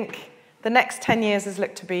 I think the next 10 years has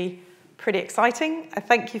looked to be pretty exciting. I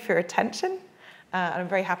thank you for your attention. And I'm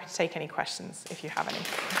very happy to take any questions if you have any.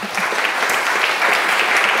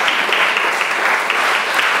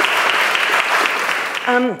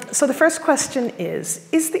 So the first question is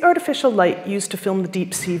the artificial light used to film the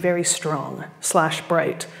deep sea very strong /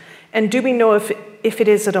 bright? And do we know if it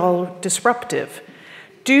is at all disruptive?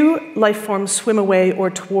 Do life forms swim away or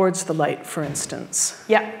towards the light, for instance?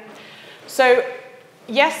 Yeah. So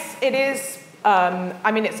yes, it is.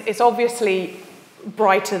 I mean, it's obviously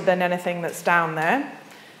brighter than anything that's down there.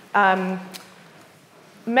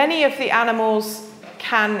 Many of the animals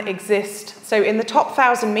can exist. So in the top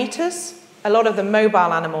 1,000 meters, a lot of the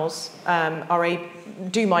mobile animals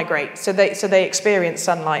do migrate. So they experience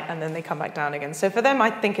sunlight and then they come back down again. So for them,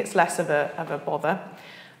 I think it's less of a bother.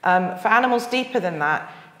 For animals deeper than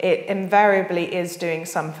that, it invariably is doing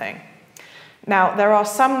something. Now, there are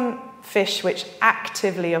some fish which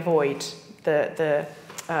actively avoid the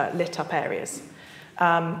lit up areas.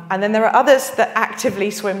 And then there are others that actively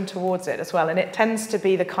swim towards it as well, and it tends to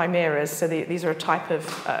be the chimeras, so these are a type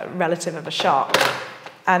of relative of a shark.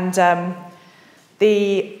 And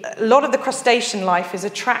a lot of the crustacean life is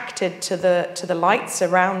attracted to the lights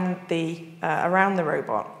around the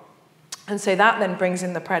robot. And so that then brings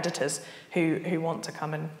in the predators who want to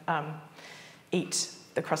come and eat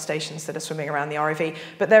the crustaceans that are swimming around the ROV.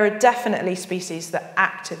 But there are definitely species that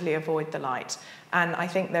actively avoid the light. And I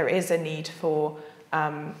think there is a need for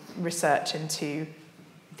research into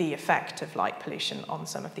the effect of light pollution on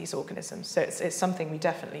some of these organisms. So it's something we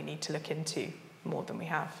definitely need to look into more than we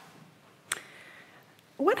have.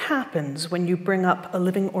 What happens when you bring up a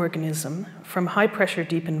living organism from high-pressure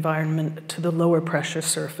deep environment to the lower-pressure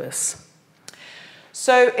surface?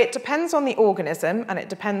 So it depends on the organism, and it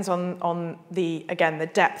depends on the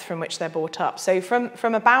depth from which they're brought up. So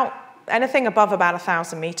from about anything above about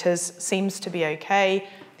 1,000 meters seems to be okay.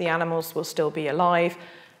 The animals will still be alive.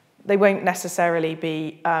 They won't necessarily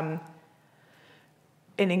be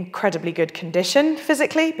in incredibly good condition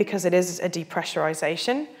physically because it is a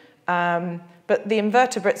depressurization. But the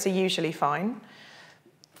invertebrates are usually fine.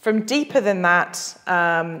 From deeper than that,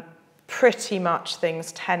 pretty much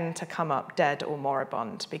things tend to come up dead or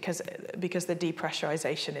moribund because the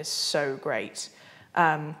depressurization is so great.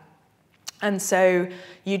 And so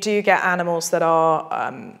you do get animals that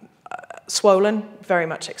are swollen, very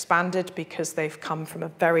much expanded, because they've come from a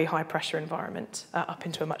very high pressure environment up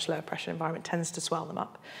into a much lower pressure environment, tends to swell them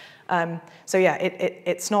up. So yeah,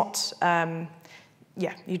 it's not,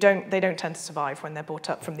 they don't tend to survive when they're brought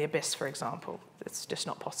up from the abyss, for example. It's just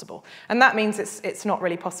not possible. And that means it's not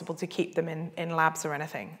really possible to keep them in labs or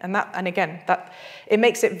anything. And again, it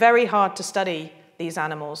makes it very hard to study these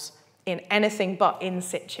animals in anything but in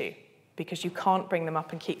situ, because you can't bring them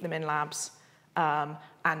up and keep them in labs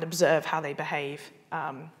and observe how they behave.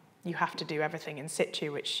 You have to do everything in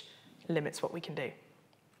situ, which limits what we can do.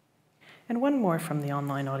 And one more from the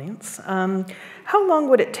online audience. How long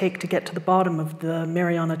would it take to get to the bottom of the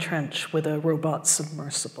Mariana Trench with a robot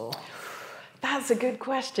submersible? That's a good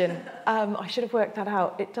question. I should have worked that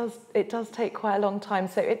out. It does take quite a long time.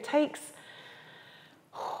 So it takes,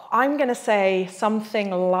 I'm going to say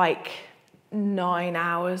something like 9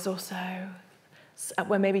 hours or so.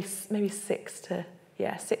 Well, maybe 6 to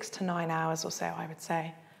 9 hours or so, I would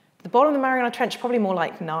say. The bottom of the Mariana Trench, probably more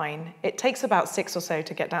like 9. It takes about 6 or so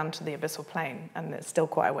to get down to the abyssal plain, and there's still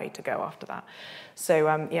quite a way to go after that.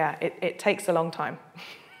 So yeah, it takes a long time.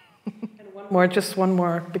 Just one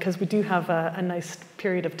more, because we do have a nice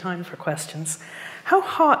period of time for questions. How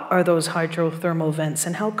hot are those hydrothermal vents,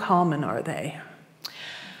 and how common are they?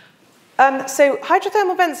 So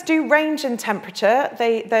hydrothermal vents do range in temperature.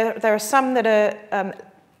 There are some that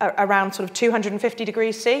are around sort of 250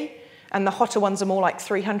 degrees C, and the hotter ones are more like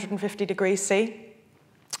 350 degrees C.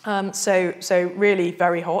 So really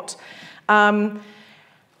very hot.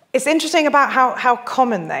 It's interesting about how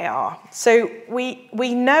common they are. So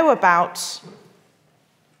we know about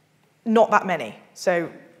not that many.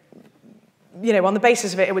 So, you know, on the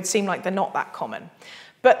basis of it, it would seem like they're not that common.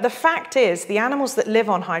 But the fact is, the animals that live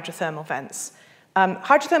on hydrothermal vents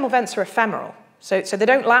are ephemeral. So they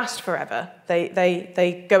don't last forever.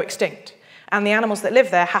 They go extinct. And the animals that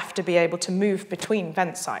live there have to be able to move between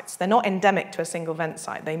vent sites. They're not endemic to a single vent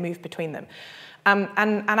site. They move between them. And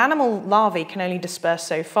animal larvae can only disperse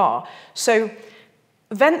so far. So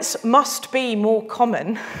vents must be more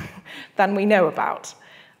common than we know about.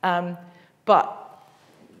 But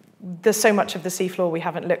there's so much of the seafloor we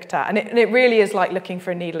haven't looked at. And it really is like looking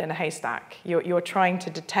for a needle in a haystack. You're trying to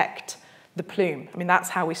detect the plume. I mean, that's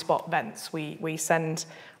how we spot vents. We send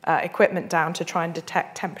equipment down to try and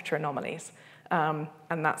detect temperature anomalies.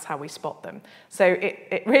 And that's how we spot them. So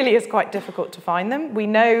it really is quite difficult to find them. We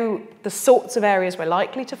know the sorts of areas we're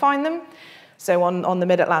likely to find them. So on the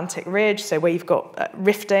mid-Atlantic ridge, so where you've got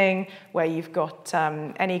rifting, where you've got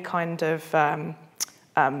any kind of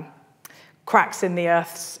cracks in the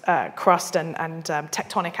Earth's crust and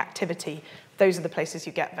tectonic activity, those are the places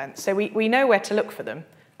you get vents. So we know where to look for them,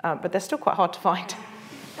 but they're still quite hard to find.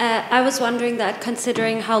 I was wondering that,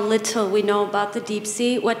 considering how little we know about the deep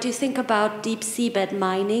sea, what do you think about deep seabed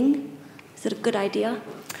mining? Is it a good idea?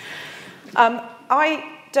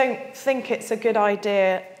 I don't think it's a good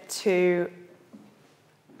idea to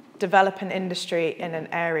develop an industry in an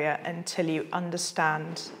area until you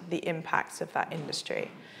understand the impacts of that industry.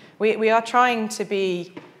 We are trying to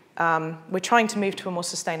we're trying to move to a more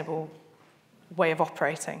sustainable way of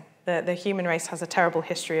operating. The human race has a terrible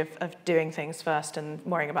history of doing things first and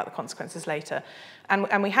worrying about the consequences later.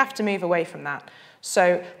 And we have to move away from that.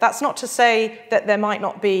 So that's not to say that there might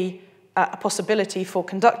not be a possibility for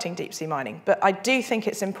conducting deep sea mining, but I do think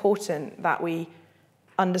it's important that we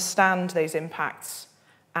understand those impacts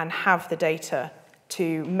and have the data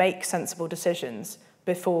to make sensible decisions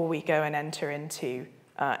before we go and enter into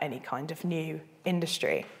any kind of new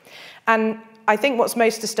industry. And I think what's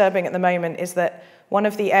most disturbing at the moment is that one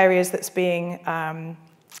of the areas that's being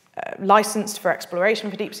licensed for exploration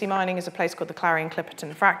for deep sea mining is a place called the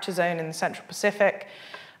Clarion-Clipperton Fracture Zone in the Central Pacific.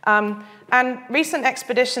 And recent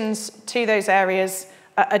expeditions to those areas,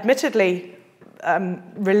 admittedly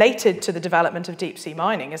related to the development of deep sea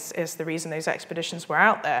mining, is the reason those expeditions were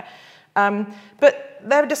out there. But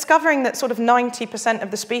they're discovering that sort of 90%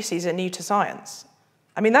 of the species are new to science.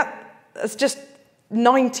 I mean, that's just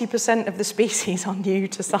 90% of the species are new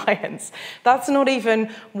to science. That's not even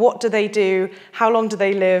what do they do, how long do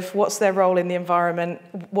they live, what's their role in the environment,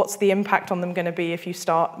 what's the impact on them going to be if you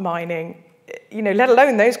start mining, you know, let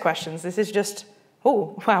alone those questions. This is just,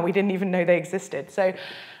 oh, wow, we didn't even know they existed. So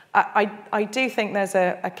I do think there's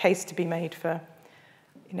a case to be made for,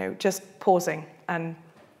 you know, just pausing and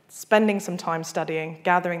spending some time studying,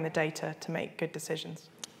 gathering the data to make good decisions.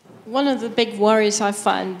 One of the big worries I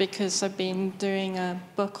find, because I've been doing a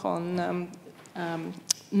book on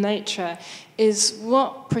nature, is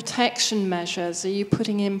what protection measures are you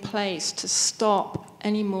putting in place to stop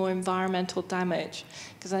any more environmental damage?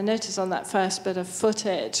 Because I noticed on that first bit of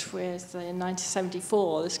footage with in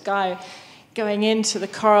 1974, this guy going into the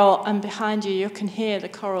coral, and behind you can hear the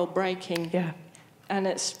coral breaking. Yeah. And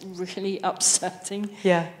it's really upsetting.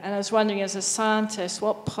 Yeah. And I was wondering, as a scientist,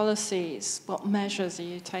 what policies, what measures are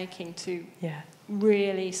you taking to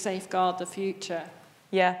really safeguard the future?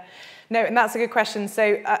 Yeah. No, and that's a good question.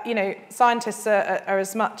 So, you know, scientists are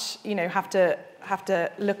as much, you know, have to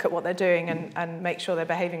look at what they're doing and make sure they're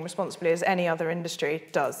behaving responsibly as any other industry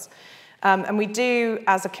does. And we do,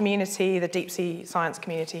 as a community, the deep sea science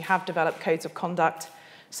community, have developed codes of conduct.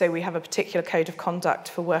 So we have a particular code of conduct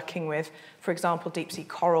for working with, for example, deep sea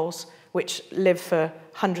corals, which live for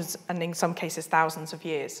hundreds and in some cases thousands of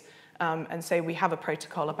years. And so we have a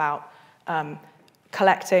protocol about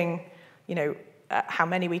collecting, how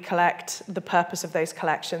many we collect, the purpose of those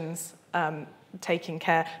collections, taking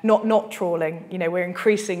care, not trawling. We're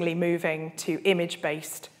increasingly moving to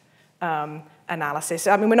image-based analysis.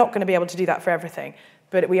 I mean, we're not going to be able to do that for everything,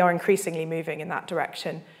 but we are increasingly moving in that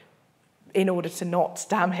direction in order to not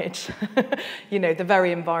damage, the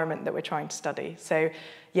very environment that we're trying to study. So,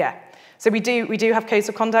 yeah. So we do have codes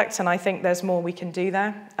of conduct, and I think there's more we can do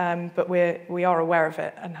there, but we are aware of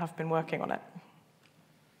it and have been working on it.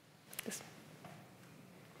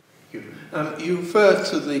 You referred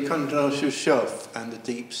to the continental shelf and the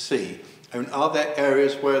deep sea. Are there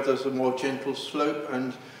areas where there's a more gentle slope,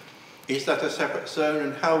 and is that a separate zone,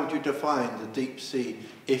 and how would you define the deep sea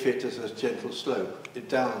if it is a gentle slope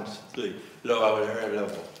down to the lower area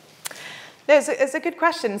level? No, it's a good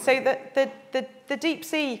question. So the deep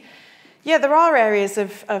sea, yeah, there are areas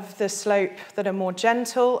of the slope that are more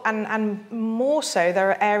gentle, and more so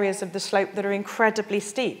there are areas of the slope that are incredibly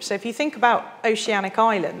steep. So if you think about oceanic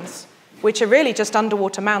islands, which are really just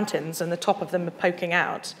underwater mountains and the top of them are poking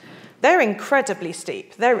out, they're incredibly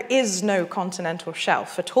steep. There is no continental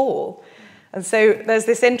shelf at all. And so there's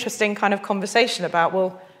this interesting kind of conversation about,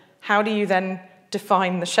 well, how do you then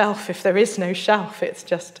define the shelf if there is no shelf? It's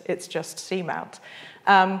just seamount.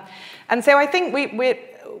 And so I think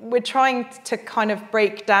we're trying to kind of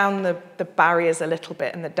break down the barriers a little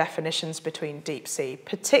bit and the definitions between deep sea,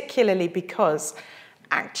 particularly because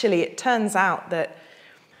actually it turns out that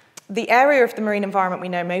the area of the marine environment we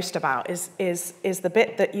know most about is the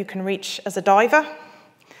bit that you can reach as a diver.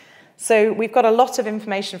 So we've got a lot of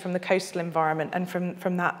information from the coastal environment and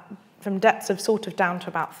from depths of sort of down to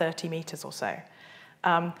about 30 meters or so.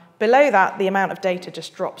 Below that, the amount of data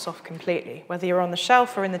just drops off completely. Whether you're on the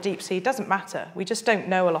shelf or in the deep sea, doesn't matter. We just don't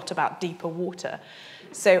know a lot about deeper water.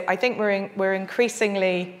 So I think we're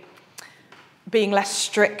increasingly being less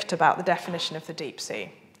strict about the definition of the deep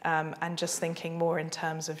sea. And just thinking more in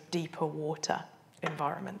terms of deeper water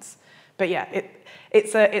environments. But yeah,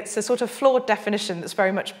 it's a sort of flawed definition that's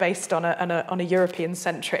very much based on a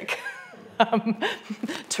European-centric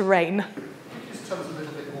terrain. Can you just tell us a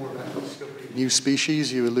little bit more about the discovery of new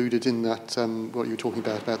species? You alluded in that what you were talking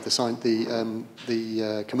about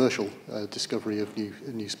the commercial discovery of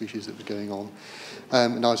new species that were going on.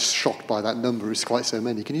 And I was shocked by that number. It's quite so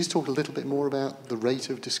many. Can you just talk a little bit more about the rate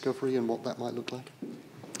of discovery and what that might look like?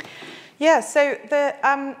 Yeah, so the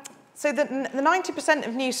 90%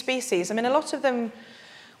 of new species, I mean, a lot of them,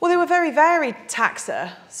 well, they were very varied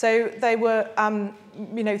taxa. So they were,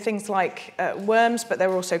 things like worms, but there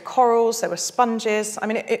were also corals, there were sponges. I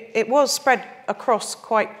mean, it was spread across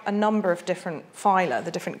quite a number of different phyla,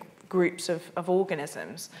 the different groups of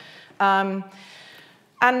organisms.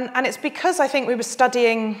 And it's because I think they're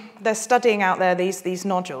studying out there these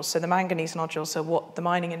nodules. So the manganese nodules are what the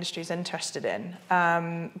mining industry is interested in.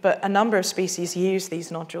 But a number of species use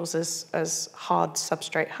these nodules as hard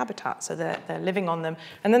substrate habitat. So they're living on them.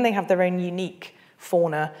 And then they have their own unique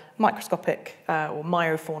fauna, microscopic or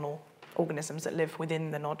myofaunal organisms that live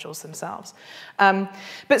within the nodules themselves.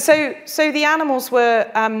 But so the animals were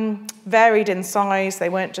varied in size. They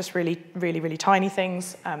weren't just really, really, really tiny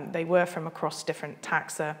things. They were from across different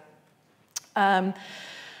taxa.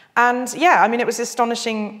 And yeah, I mean, it was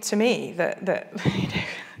astonishing to me that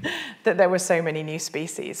that there were so many new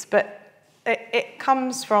species. But it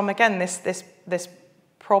comes from, again, this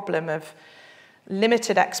problem of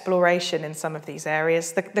limited exploration in some of these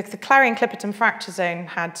areas. The Clarion-Clipperton fracture zone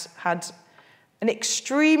had an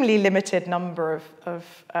extremely limited number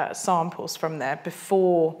of samples from there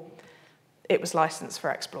before it was licensed for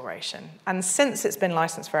exploration. And since it's been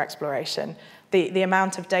licensed for exploration, the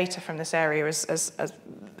amount of data from this area has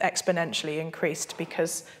exponentially increased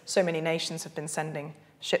because so many nations have been sending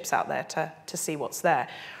ships out there to see what's there.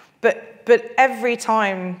 But every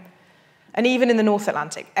time, and even in the North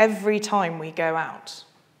Atlantic, every time we go out,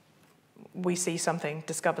 we see something,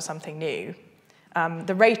 discover something new.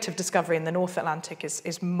 The rate of discovery in the North Atlantic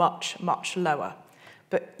is much, much lower.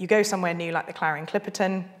 But you go somewhere new like the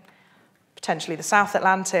Clarion-Clipperton, potentially the South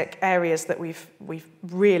Atlantic, areas that we've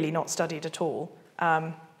really not studied at all.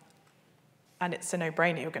 And it's a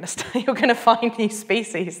no-brainer. You're going to find new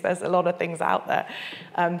species. There's a lot of things out there.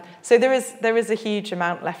 So there is a huge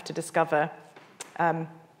amount left to discover.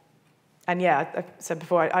 And yeah, I said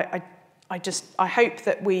before, I hope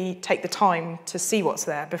that we take the time to see what's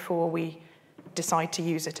there before we decide to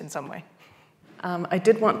use it in some way. I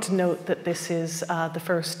did want to note that this is the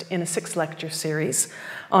first in a 6-lecture series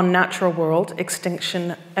on natural world,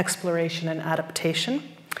 extinction, exploration, and adaptation.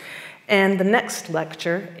 And the next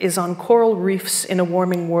lecture is on coral reefs in a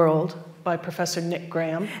warming world by Professor Nick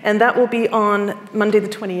Graham. And that will be on Monday the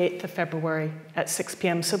 28th of February at 6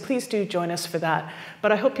 p.m. So please do join us for that.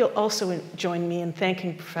 But I hope you'll also join me in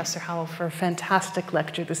thanking Professor Howell for a fantastic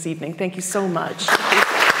lecture this evening. Thank you so much.